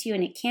distance to you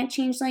and it can't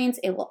change lanes,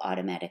 it will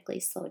automatically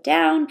slow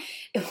down.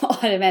 It will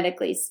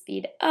automatically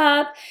speed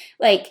up.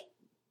 Like,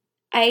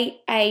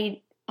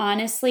 I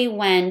honestly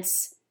went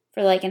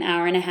for like an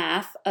hour and a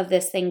half of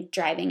this thing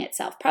driving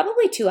itself,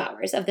 probably 2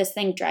 hours of this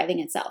thing driving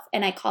itself.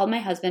 And I called my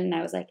husband and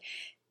I was like,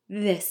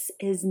 this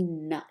is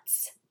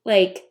nuts.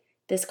 Like,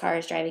 this car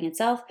is driving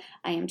itself.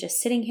 I am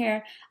just sitting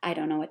here. I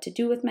don't know what to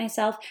do with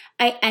myself.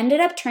 I ended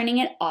up turning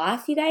it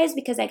off, you guys,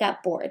 because I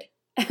got bored.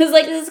 I was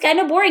like, this is kind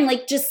of boring,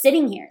 like just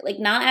sitting here, like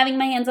not having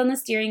my hands on the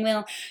steering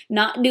wheel,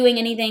 not doing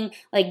anything,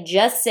 like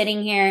just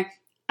sitting here.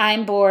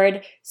 I'm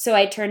bored. So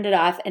I turned it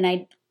off and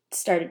I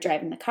started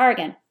driving the car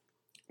again.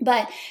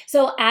 But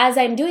so as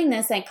I'm doing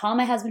this, I call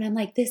my husband. I'm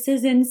like, this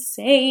is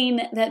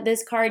insane that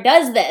this car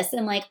does this.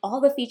 And like all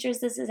the features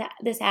this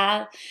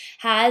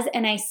has.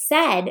 And I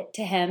said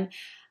to him,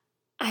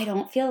 I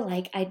don't feel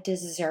like I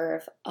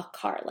deserve a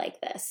car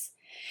like this.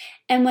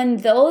 And when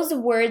those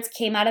words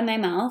came out of my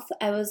mouth,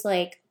 I was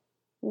like,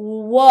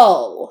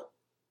 whoa,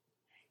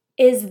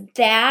 is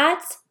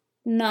that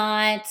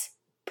not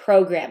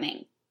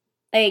programming?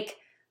 Like,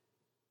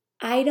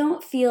 I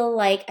don't feel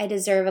like I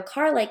deserve a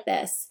car like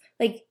this.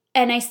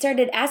 And I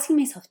started asking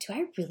myself, do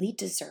I really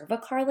deserve a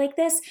car like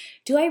this?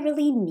 Do I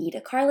really need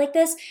a car like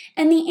this?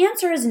 And the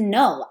answer is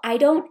no, I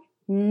don't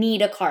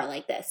need a car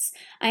like this.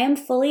 I am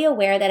fully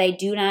aware that I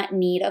do not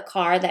need a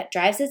car that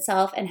drives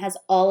itself and has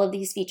all of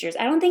these features.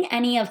 I don't think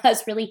any of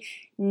us really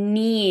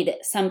need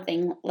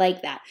something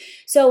like that.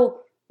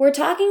 So we're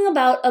talking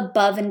about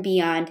above and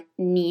beyond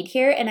need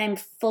here, and I'm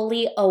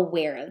fully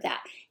aware of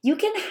that. You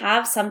can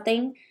have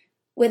something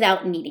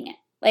without needing it.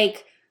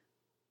 Like,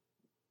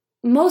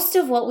 most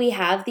of what we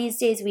have these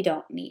days, we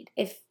don't need.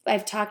 If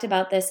I've talked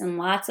about this in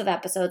lots of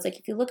episodes, like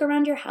if you look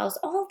around your house,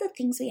 all of the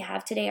things we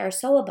have today are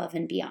so above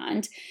and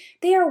beyond.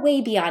 They are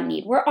way beyond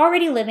need. We're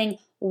already living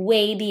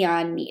way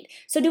beyond need.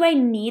 So do I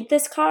need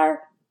this car?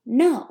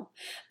 No.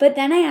 But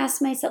then I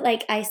asked myself,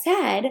 like I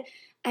said,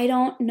 I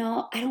don't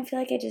know, I don't feel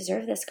like I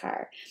deserve this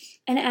car.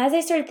 And as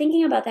I started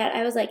thinking about that,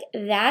 I was like,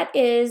 that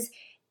is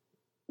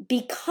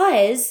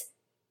because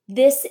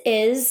this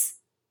is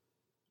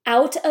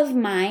out of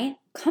my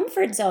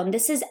comfort zone.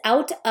 This is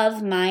out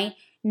of my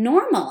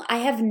normal. I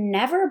have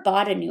never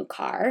bought a new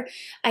car.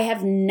 I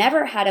have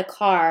never had a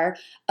car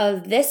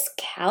of this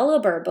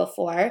caliber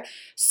before.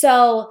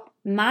 So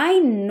my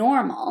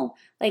normal,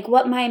 like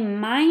what my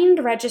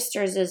mind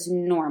registers as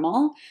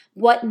normal,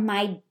 what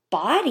my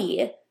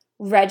body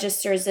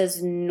registers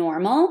as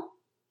normal,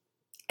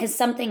 is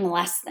something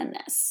less than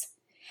this.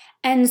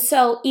 And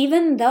so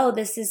even though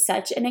this is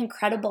such an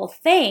incredible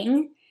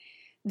thing,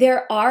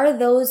 there are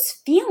those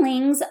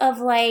feelings of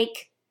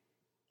like,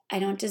 I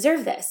don't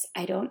deserve this.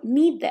 I don't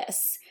need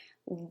this.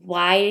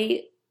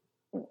 Why?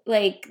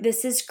 Like,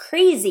 this is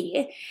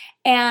crazy.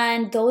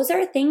 And those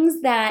are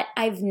things that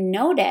I've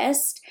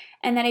noticed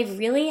and that I've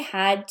really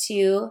had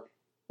to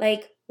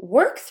like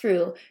work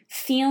through,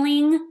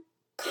 feeling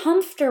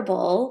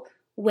comfortable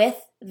with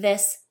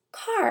this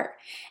car.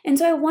 And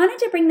so I wanted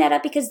to bring that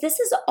up because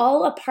this is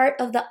all a part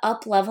of the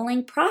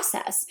up-leveling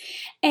process.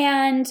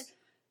 And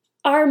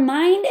our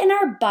mind and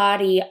our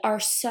body are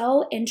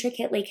so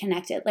intricately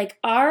connected. Like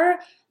our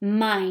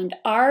mind,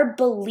 our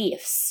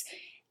beliefs,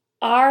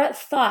 our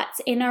thoughts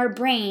in our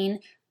brain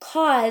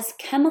cause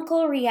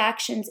chemical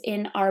reactions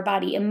in our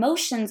body.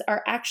 Emotions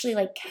are actually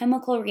like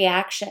chemical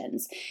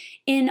reactions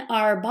in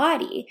our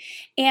body.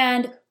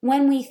 And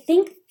when we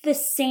think the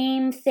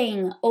same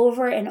thing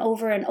over and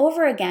over and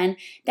over again,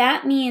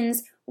 that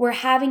means we're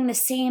having the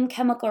same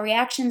chemical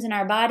reactions in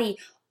our body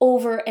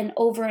over and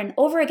over and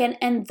over again.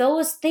 And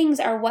those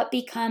things are what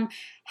become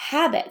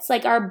habits.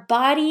 Like our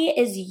body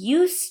is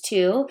used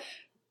to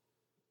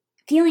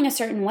feeling a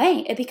certain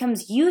way. It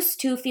becomes used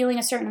to feeling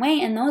a certain way.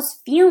 And those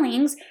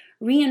feelings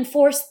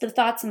reinforce the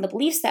thoughts and the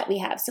beliefs that we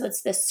have. So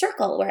it's this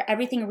circle where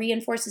everything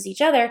reinforces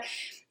each other.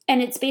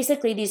 And it's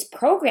basically these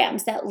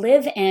programs that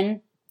live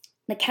in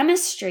the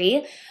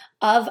chemistry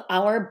of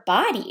our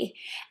body.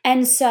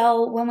 And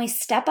so when we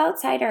step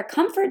outside our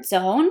comfort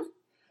zone,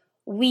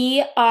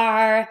 we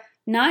are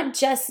not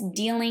just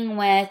dealing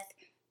with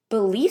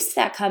beliefs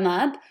that come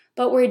up,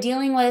 but we're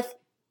dealing with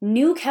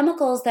new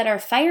chemicals that are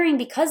firing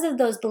because of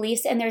those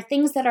beliefs, and they're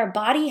things that our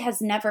body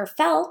has never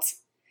felt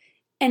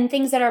and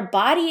things that our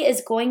body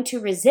is going to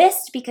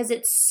resist because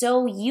it's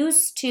so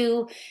used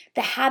to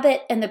the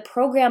habit and the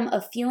program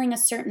of feeling a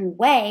certain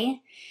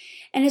way.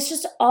 And it's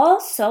just all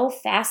so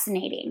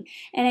fascinating.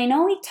 And I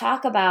know we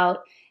talk about,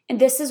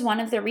 and this is one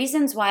of the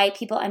reasons why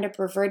people end up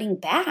reverting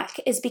back,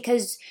 is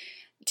because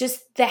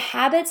just the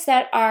habits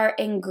that are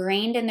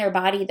ingrained in their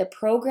body, the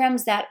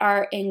programs that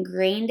are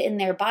ingrained in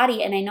their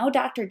body. And I know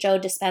Dr. Joe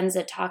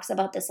Dispenza talks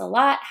about this a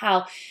lot,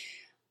 how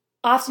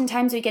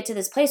oftentimes we get to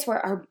this place where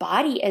our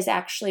body is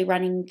actually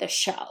running the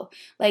show.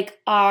 Like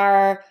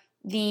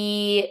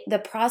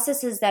the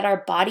processes that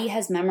our body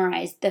has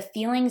memorized, the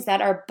feelings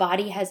that our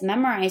body has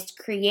memorized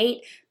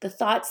create the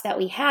thoughts that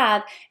we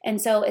have.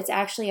 And so it's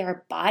actually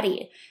our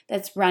body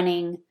that's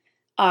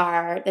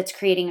that's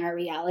creating our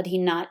reality,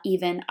 not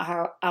even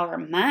our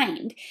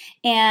mind.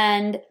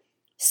 And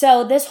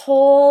so this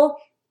whole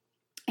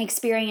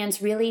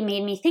experience really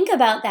made me think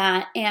about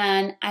that.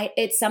 And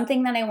it's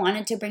something that I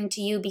wanted to bring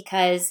to you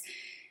because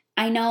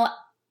I know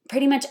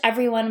pretty much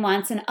everyone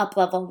wants an up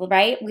level,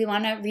 right? We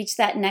want to reach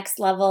that next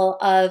level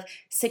of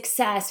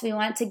success. We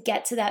want to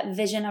get to that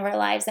vision of our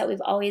lives that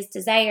we've always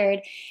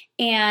desired.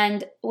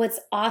 And what's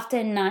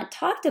often not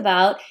talked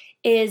about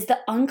is the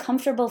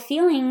uncomfortable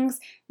feelings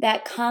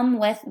that come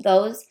with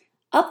those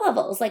up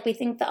levels. Like we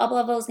think the up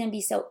level is going to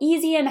be so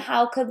easy, and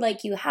how could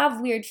like you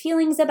have weird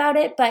feelings about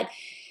it? But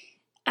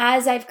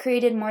as I've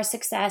created more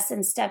success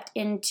and stepped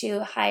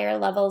into higher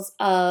levels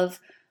of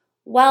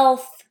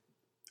wealth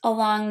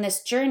along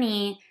this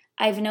journey,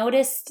 I've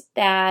noticed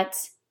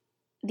that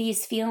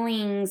these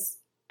feelings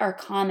are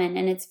common,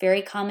 and it's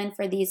very common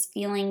for these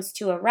feelings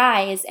to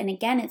arise. And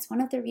again, it's one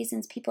of the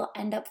reasons people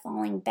end up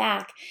falling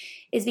back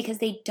is because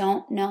they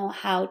don't know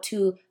how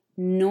to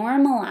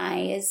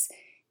normalize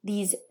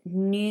these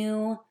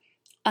new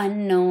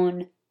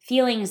unknown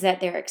feelings that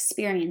they're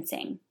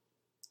experiencing.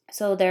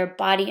 So their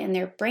body and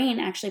their brain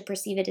actually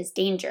perceive it as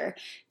danger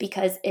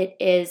because it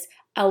is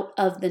out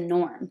of the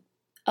norm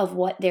of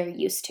what they're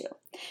used to.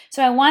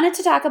 So I wanted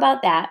to talk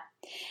about that.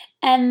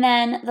 And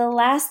then the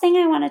last thing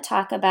I want to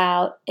talk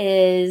about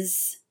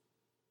is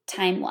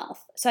time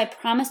wealth. So I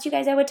promised you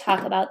guys I would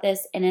talk about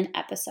this in an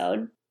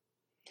episode.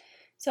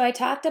 So I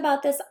talked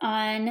about this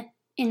on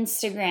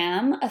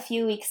Instagram a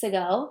few weeks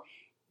ago,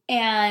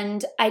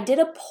 and I did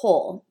a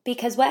poll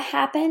because what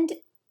happened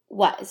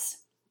was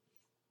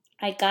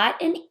I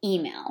got an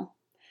email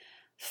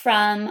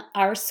from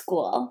our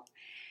school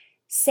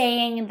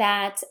saying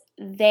that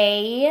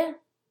they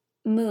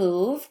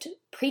moved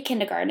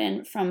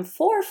pre-kindergarten from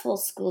 4 full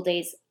school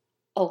days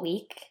a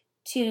week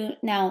to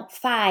now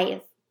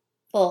 5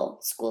 full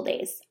school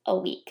days a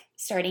week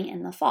starting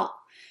in the fall.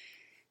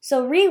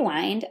 So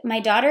rewind, my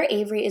daughter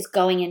Avery is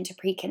going into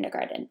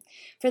pre-kindergarten.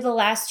 For the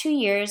last 2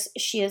 years,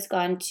 she has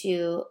gone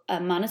to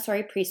a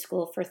Montessori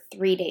preschool for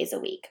 3 days a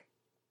week.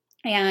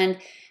 And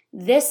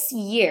this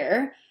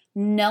year,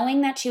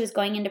 knowing that she was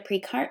going into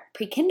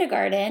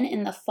pre-kindergarten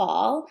in the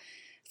fall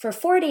for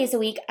 4 days a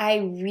week, I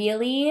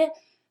really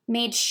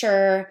made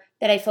sure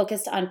that I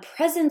focused on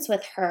presence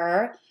with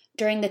her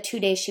during the 2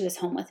 days she was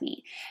home with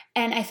me.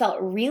 And I felt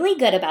really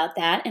good about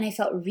that. And I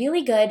felt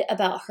really good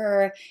about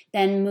her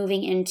then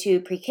moving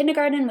into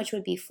pre-kindergarten, which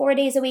would be 4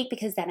 days a week,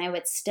 because then I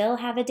would still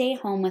have a day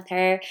home with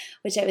her,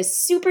 which I was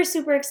super,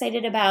 super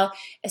excited about,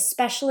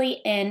 especially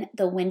in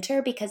the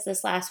winter, because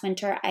this last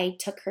winter I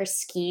took her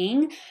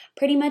skiing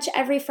pretty much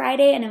every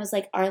Friday. And it was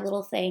like our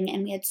little thing.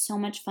 And we had so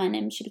much fun.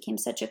 And she became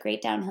such a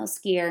great downhill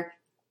skier.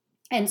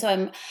 And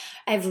so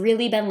I've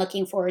really been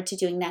looking forward to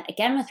doing that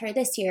again with her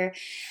this year.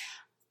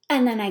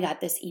 And then I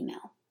got this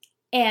email.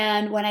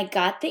 And when I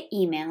got the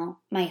email,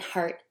 my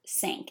heart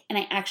sank. And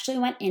I actually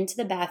went into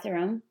the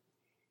bathroom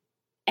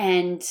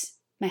and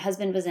my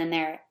husband was in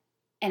there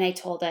and I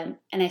told him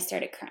and I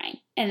started crying.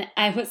 And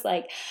I was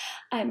like,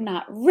 I'm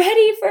not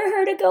ready for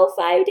her to go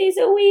 5 days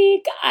a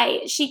week.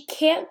 She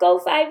can't go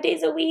 5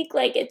 days a week.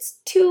 Like, it's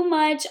too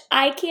much.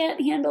 I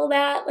can't handle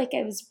that. Like,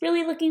 I was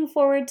really looking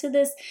forward to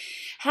this,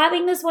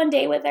 having this one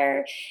day with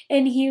her.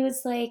 And he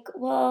was like,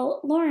 well,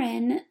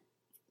 Lauren,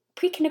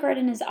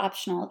 pre-kindergarten is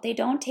optional. They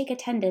don't take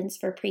attendance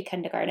for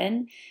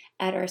pre-kindergarten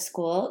at our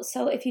school.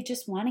 So if you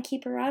just want to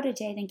keep her out a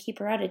day, then keep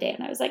her out a day.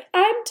 And I was like,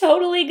 I'm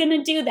totally going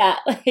to do that.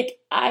 Like,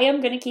 I am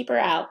going to keep her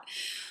out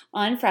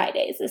on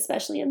Fridays,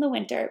 especially in the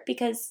winter,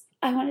 because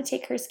I want to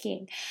take her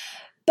skiing.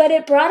 But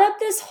it brought up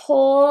this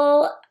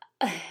whole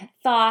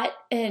thought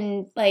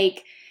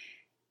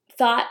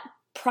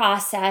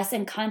process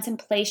and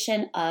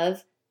contemplation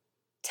of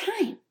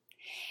time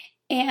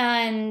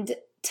and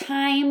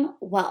time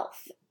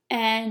wealth.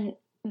 And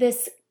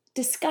this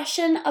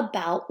discussion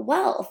about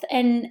wealth.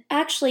 And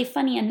actually,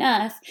 funny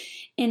enough,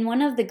 in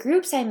one of the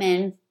groups I'm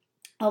in,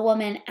 a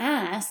woman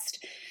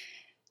asked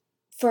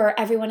for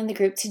everyone in the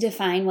group to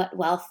define what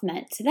wealth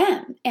meant to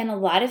them. And a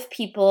lot of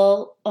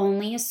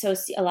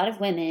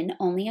women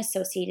only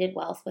associated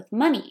wealth with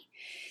money.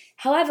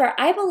 However,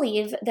 I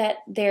believe that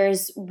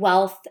there's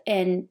wealth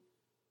in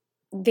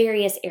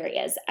various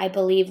areas. I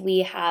believe we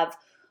have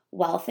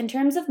wealth in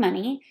terms of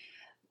money,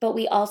 but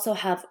we also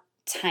have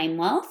time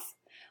wealth.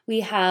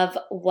 We have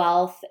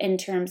wealth in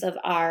terms of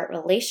our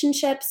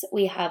relationships.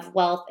 We have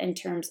wealth in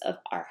terms of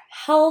our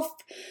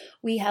health.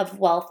 We have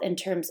wealth in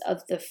terms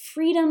of the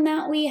freedom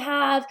that we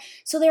have.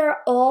 So there are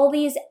all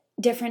these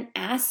different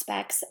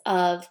aspects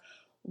of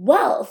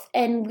wealth,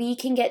 and we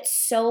can get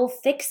so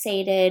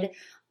fixated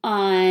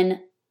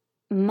on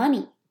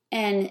money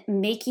and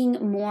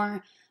making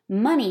more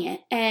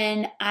money.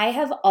 And I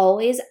have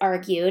always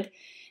argued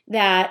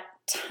that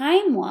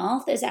time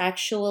wealth is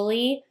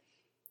actually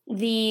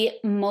the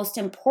most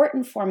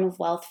important form of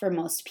wealth for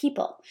most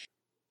people.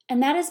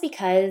 And that is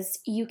because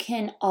you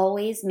can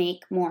always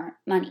make more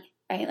money,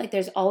 right? Like,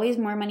 there's always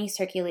more money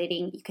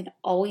circulating. You can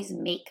always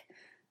make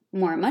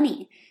more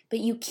money, but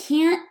you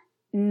can't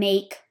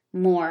make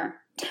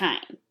more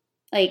time.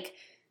 Like,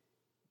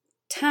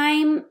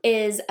 time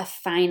is a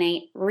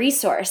finite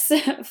resource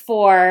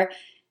for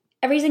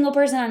every single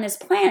person on this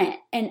planet.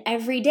 And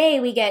every day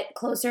we get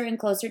closer and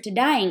closer to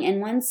dying. And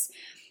once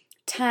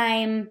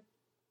time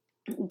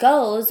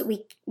goes,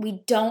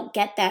 we don't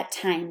get that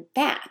time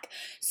back.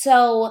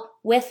 So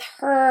with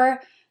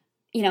her,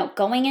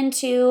 going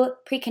into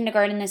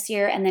pre-kindergarten this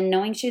year and then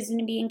knowing she was going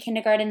to be in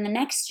kindergarten the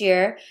next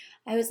year,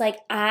 I was like,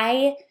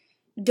 I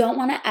don't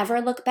want to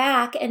ever look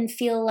back and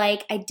feel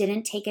like I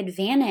didn't take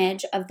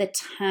advantage of the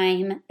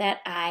time that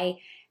I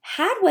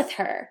had with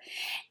her.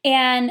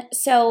 And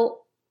so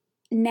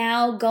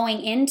now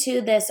going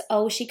into this,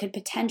 she could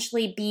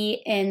potentially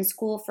be in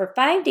school for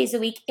 5 days a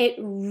week, it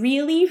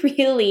really,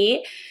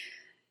 really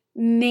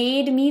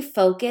made me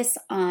focus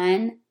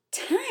on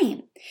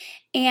time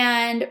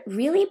and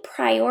really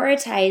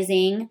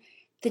prioritizing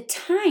the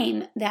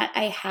time that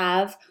I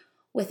have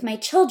with my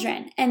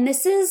children. And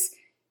this is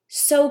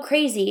so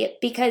crazy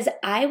because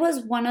I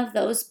was one of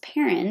those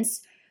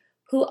parents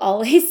who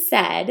always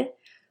said,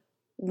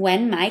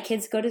 when my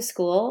kids go to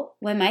school,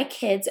 when my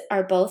kids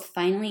are both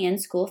finally in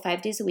school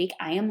 5 days a week,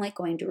 I am like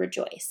going to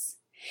rejoice.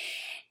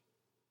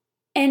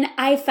 And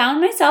I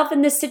found myself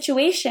in this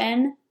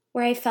situation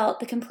where I felt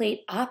the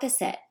complete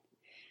opposite.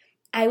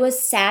 I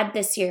was sad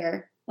this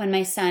year when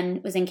my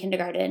son was in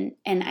kindergarten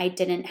and I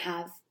didn't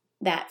have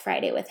that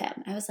Friday with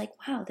him. I was like,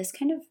 wow, this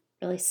kind of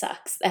really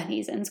sucks that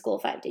he's in school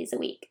 5 days a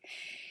week.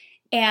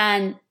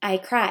 And I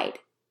cried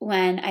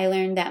when I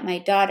learned that my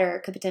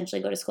daughter could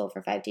potentially go to school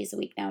for 5 days a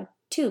week now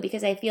too,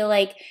 because I feel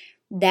like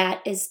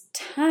that is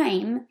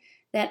time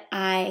that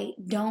I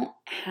don't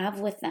have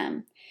with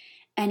them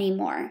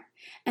anymore.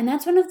 And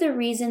that's one of the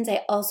reasons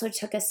I also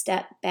took a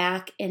step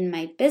back in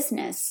my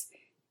business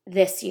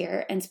this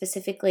year, and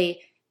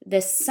specifically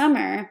this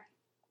summer,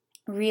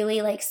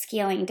 really like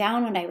scaling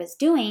down what I was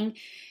doing,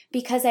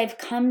 because I've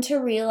come to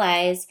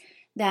realize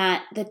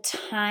that the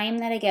time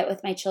that I get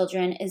with my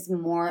children is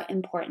more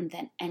important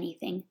than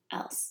anything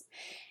else.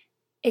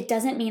 It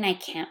doesn't mean I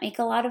can't make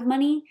a lot of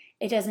money.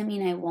 It doesn't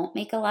mean I won't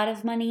make a lot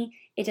of money.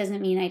 It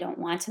doesn't mean I don't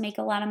want to make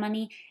a lot of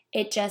money.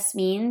 It just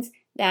means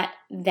that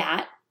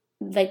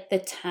like the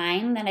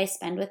time that I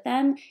spend with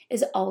them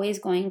is always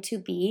going to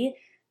be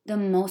the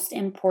most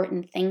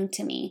important thing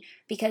to me,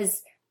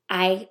 because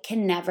I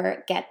can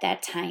never get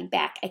that time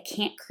back. I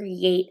can't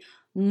create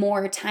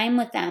more time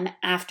with them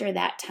after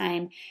that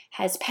time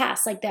has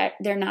passed. Like that,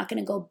 they're not going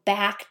to go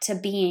back to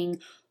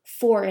being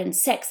 4 and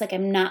 6. Like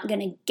I'm not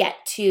going to get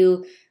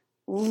to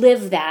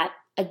live that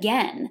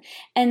again.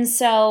 And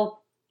so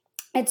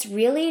it's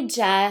really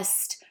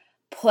just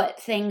put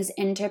things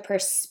into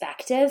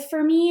perspective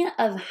for me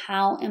of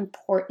how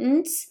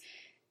important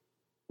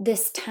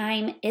this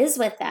time is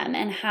with them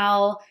and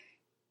how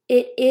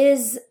it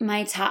is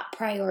my top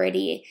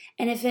priority.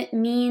 And if it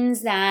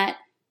means that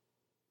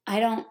I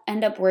don't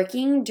end up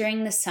working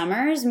during the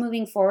summers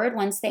moving forward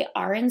once they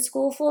are in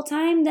school full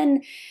time,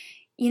 then,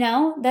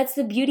 that's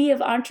the beauty of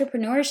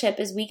entrepreneurship,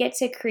 is we get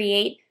to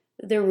create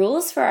the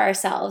rules for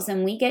ourselves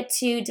and we get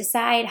to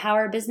decide how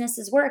our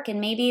businesses work. And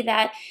maybe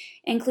that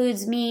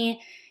includes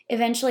me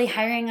eventually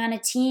hiring on a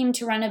team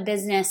to run a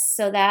business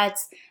so that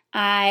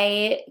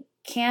I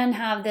can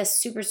have this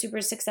super,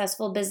 super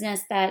successful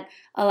business that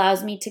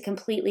allows me to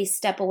completely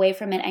step away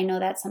from it. I know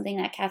that's something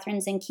that Catherine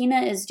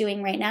Zankina is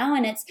doing right now,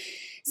 and it's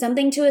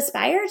something to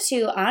aspire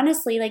to,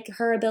 honestly, like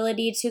her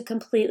ability to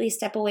completely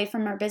step away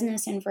from her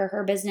business and for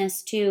her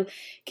business to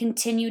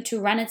continue to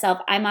run itself.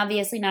 I'm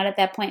obviously not at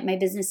that point. My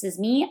business is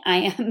me. I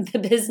am the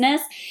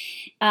business.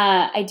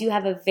 I do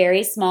have a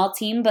very small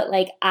team, but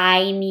like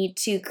I need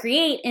to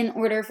create in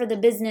order for the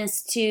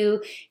business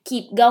to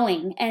keep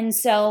going. And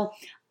so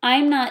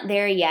I'm not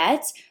there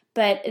yet,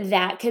 but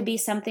that could be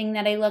something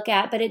that I look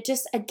at. But it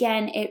just,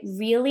 again, it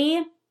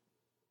really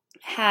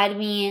had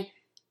me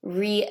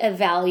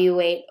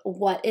reevaluate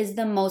what is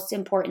the most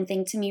important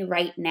thing to me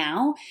right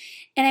now.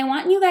 And I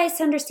want you guys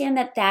to understand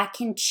that that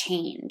can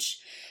change.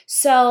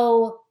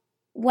 So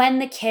when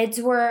the kids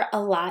were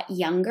a lot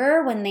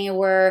younger, when they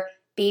were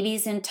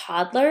babies and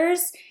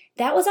toddlers,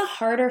 that was a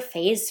harder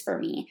phase for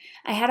me.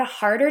 I had a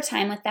harder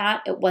time with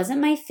that. It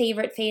wasn't my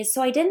favorite phase,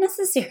 so I didn't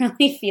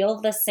necessarily feel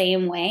the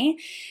same way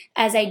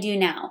as I do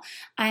now.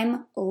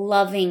 I'm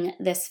loving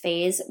this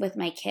phase with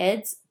my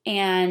kids,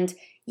 and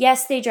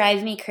yes, they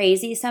drive me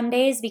crazy some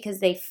days because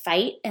they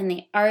fight and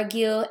they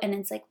argue, and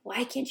it's like,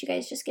 why can't you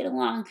guys just get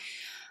along?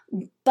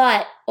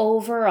 But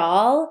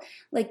overall,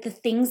 like the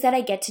things that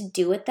I get to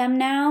do with them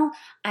now,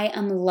 I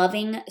am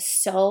loving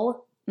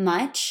so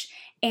much,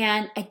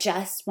 and I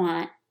just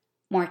want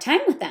more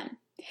time with them.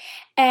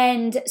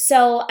 And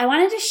so I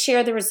wanted to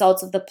share the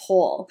results of the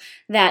poll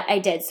that I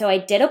did. So I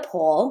did a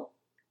poll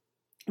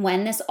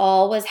when this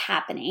all was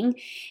happening,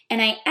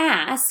 and I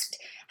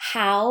asked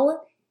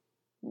how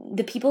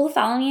the people who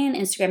follow me on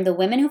Instagram, the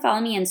women who follow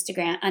me on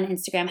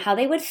Instagram, how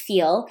they would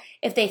feel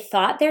if they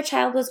thought their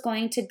child was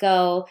going to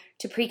go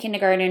to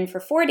pre-kindergarten for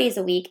 4 days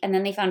a week and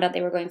then they found out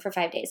they were going for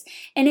 5 days.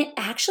 And it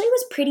actually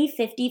was pretty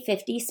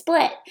 50-50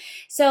 split.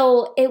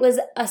 So it was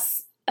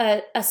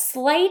a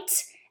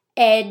slight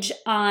edge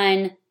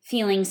on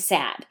feeling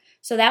sad.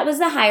 So that was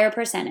the higher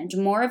percentage.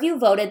 More of you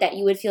voted that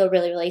you would feel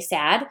really, really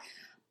sad,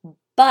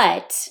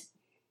 but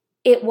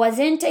it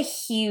wasn't a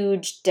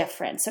huge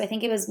difference. So I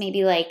think it was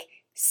maybe like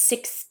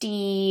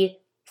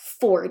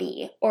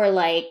 60-40 or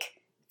like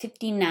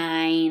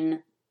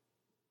 59-41.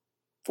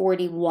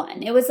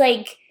 It was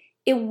like,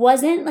 it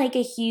wasn't like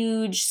a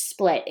huge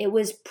split. It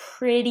was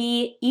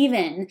pretty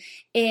even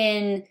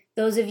in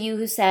those of you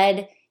who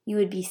said you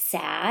would be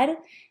sad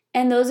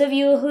and those of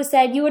you who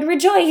said you would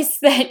rejoice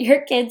that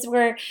your kids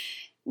were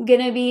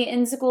going to be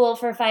in school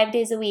for 5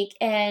 days a week.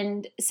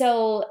 And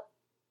so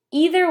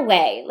either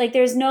way, like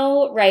there's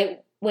no right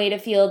way to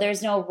feel.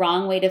 There's no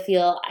wrong way to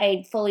feel.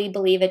 I fully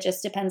believe it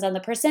just depends on the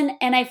person.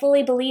 And I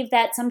fully believe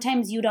that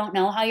sometimes you don't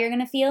know how you're going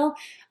to feel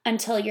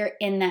until you're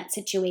in that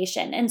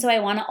situation. And so I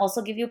want to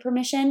also give you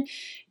permission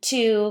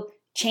to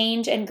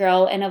change and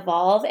grow and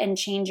evolve and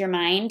change your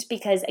mind,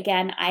 because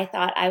again, I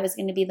thought I was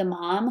going to be the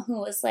mom who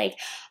was like,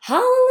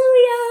 hallelujah,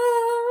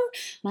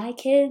 my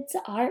kids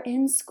are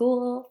in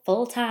school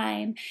full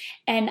time.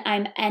 And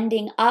I'm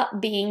ending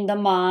up being the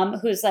mom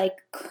who's like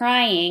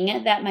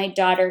crying that my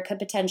daughter could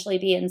potentially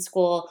be in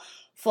school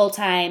full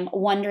time,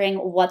 wondering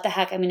what the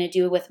heck I'm going to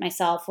do with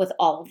myself with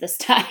all of this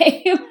time.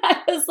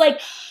 I was like,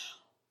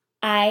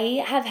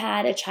 I have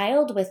had a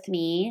child with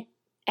me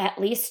at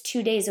least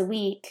 2 days a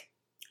week,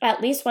 at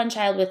least one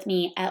child with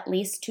me at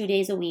least 2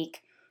 days a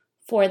week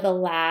for the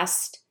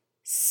last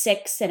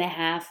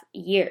 6.5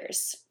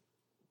 years.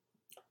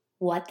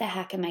 What the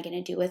heck am I going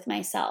to do with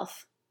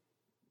myself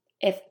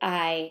if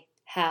I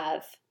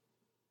have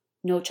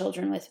no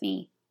children with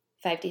me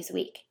 5 days a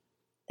week?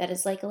 That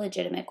is like a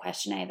legitimate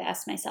question I have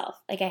asked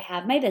myself. Like, I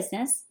have my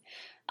business,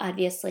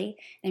 obviously,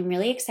 and I'm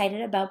really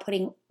excited about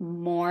putting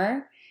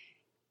more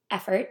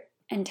effort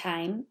and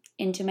time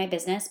into my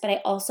business, but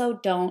I also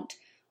don't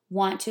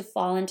want to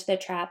fall into the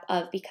trap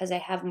of, because I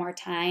have more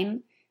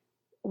time,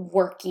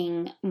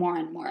 working more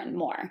and more and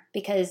more,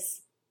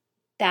 because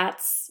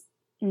that's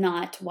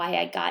not why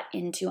I got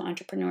into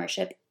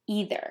entrepreneurship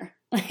either.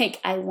 Like,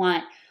 I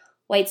want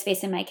white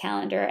space in my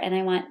calendar, and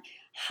I want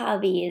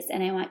hobbies,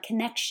 and I want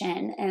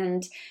connection.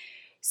 And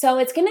so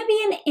it's going to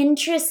be an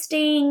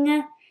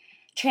interesting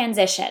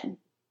transition.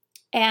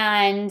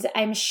 And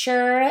I'm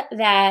sure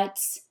that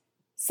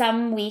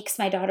some weeks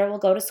my daughter will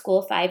go to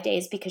school 5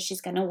 days because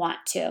she's going to want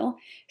to.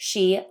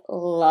 She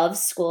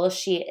loves school.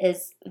 She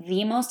is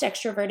the most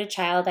extroverted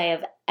child I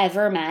have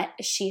ever met.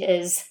 She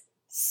is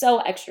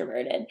so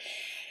extroverted.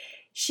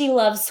 She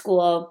loves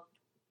school.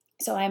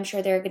 So I'm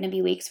sure there are going to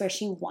be weeks where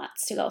she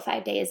wants to go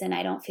 5 days, and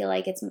I don't feel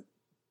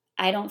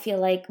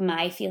like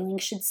my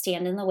feelings should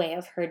stand in the way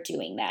of her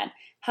doing that.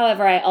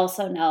 However, I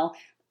also know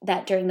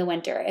that during the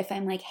winter, if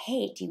I'm like,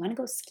 hey, do you want to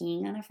go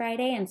skiing on a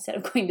Friday instead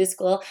of going to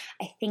school?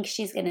 I think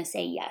she's going to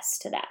say yes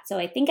to that. So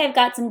I think I've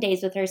got some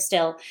days with her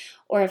still.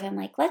 Or if I'm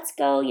like, let's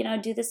go,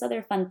 do this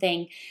other fun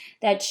thing,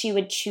 that she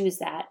would choose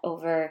that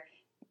over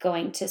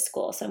going to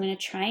school. So I'm going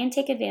to try and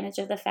take advantage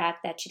of the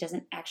fact that she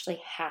doesn't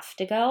actually have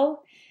to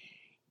go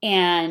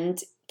and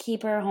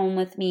keep her home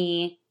with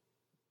me.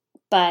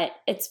 But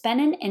it's been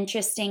an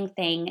interesting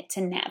thing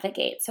to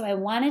navigate. So I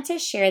wanted to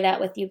share that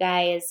with you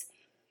guys,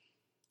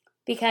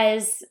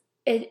 because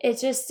it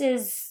just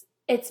is,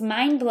 it's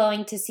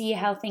mind-blowing to see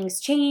how things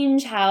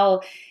change,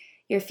 how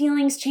your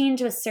feelings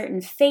change with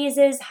certain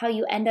phases, how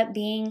you end up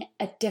being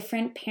a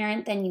different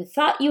parent than you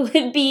thought you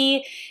would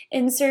be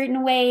in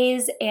certain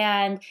ways.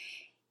 And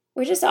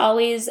we're just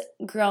always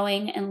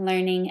growing and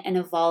learning and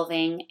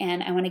evolving.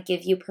 And I want to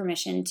give you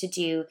permission to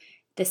do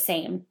the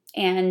same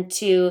and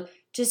to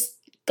just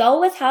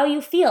go with how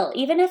you feel,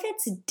 even if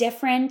it's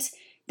different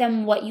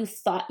than what you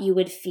thought you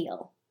would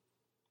feel.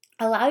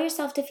 Allow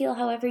yourself to feel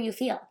however you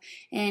feel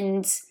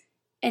and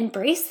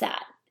embrace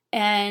that,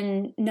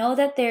 and know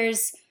that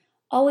there's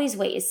always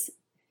ways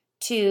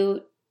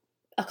to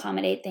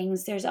accommodate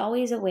things. There's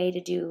always a way to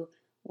do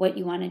what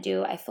you want to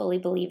do. I fully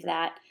believe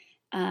that.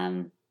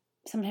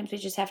 Sometimes we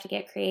just have to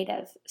get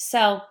creative.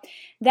 So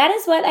that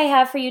is what I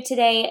have for you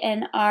today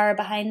in our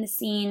behind the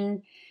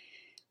scene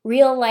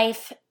real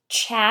life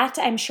chat.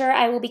 I'm sure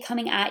I will be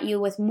coming at you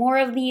with more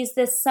of these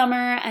this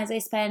summer as I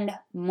spend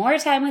more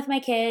time with my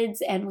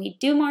kids and we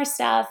do more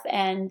stuff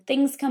and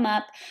things come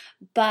up.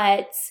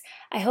 But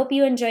I hope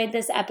you enjoyed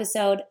this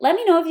episode. Let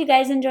me know if you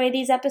guys enjoy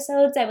these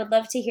episodes. I would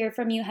love to hear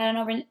from you. Head on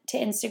over to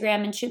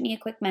Instagram and shoot me a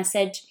quick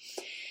message.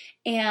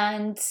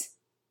 And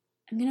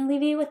I'm going to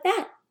leave you with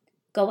that.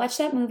 Go watch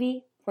that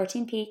movie,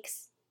 14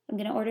 Peaks. I'm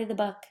going to order the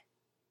book.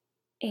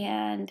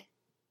 And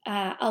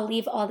I'll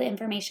leave all the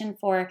information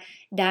for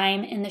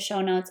Dime in the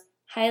show notes.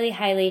 Highly,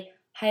 highly,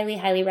 highly,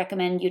 highly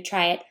recommend you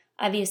try it.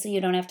 Obviously,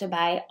 you don't have to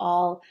buy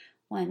all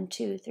 1,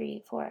 2,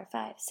 3, 4,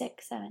 5,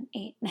 6, 7,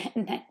 8,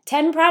 9,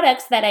 10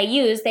 products that I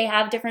use. They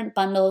have different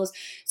bundles,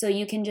 so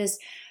you can just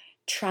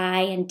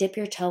try and dip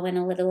your toe in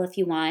a little if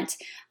you want.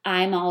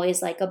 I'm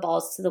always like a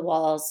balls to the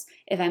walls.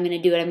 If I'm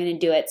going to do it, I'm going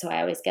to do it. So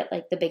I always get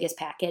like the biggest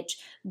package.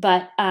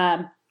 But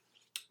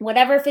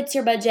whatever fits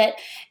your budget.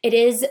 It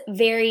is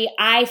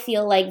I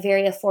feel like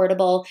very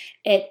affordable.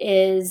 It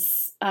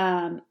is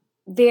I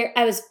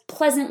was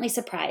pleasantly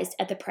surprised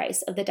at the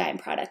price of the Dime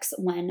products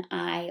when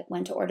I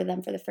went to order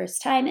them for the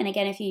first time. And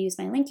again, if you use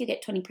my link, you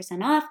get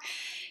 20% off.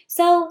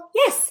 So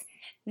yes,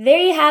 there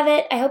you have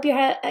it. I hope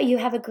you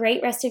have a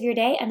great rest of your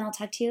day, and I'll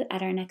talk to you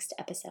at our next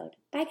episode.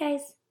 Bye,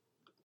 guys.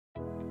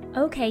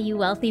 Okay, you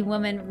wealthy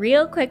woman,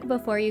 real quick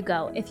before you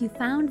go, if you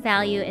found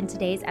value in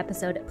today's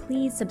episode,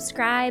 please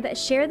subscribe,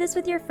 share this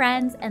with your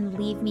friends, and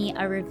leave me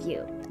a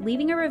review.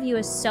 Leaving a review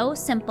is so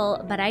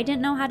simple, but I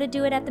didn't know how to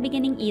do it at the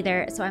beginning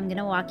either, so I'm going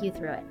to walk you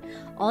through it.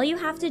 All you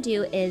have to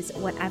do is,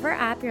 whatever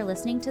app you're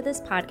listening to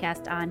this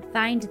podcast on,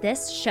 find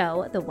this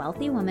show, The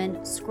Wealthy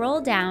Woman, scroll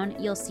down,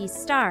 you'll see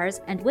stars,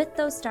 and with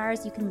those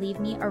stars, you can leave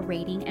me a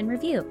rating and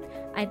review.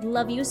 I'd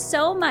love you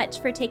so much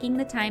for taking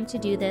the time to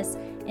do this,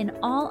 In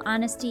all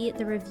honesty,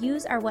 the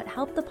reviews are what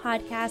help the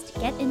podcast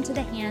get into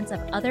the hands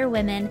of other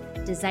women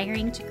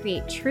desiring to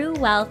create true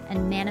wealth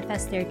and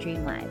manifest their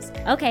dream lives.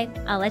 Okay,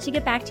 I'll let you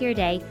get back to your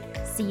day.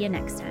 See you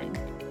next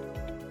time.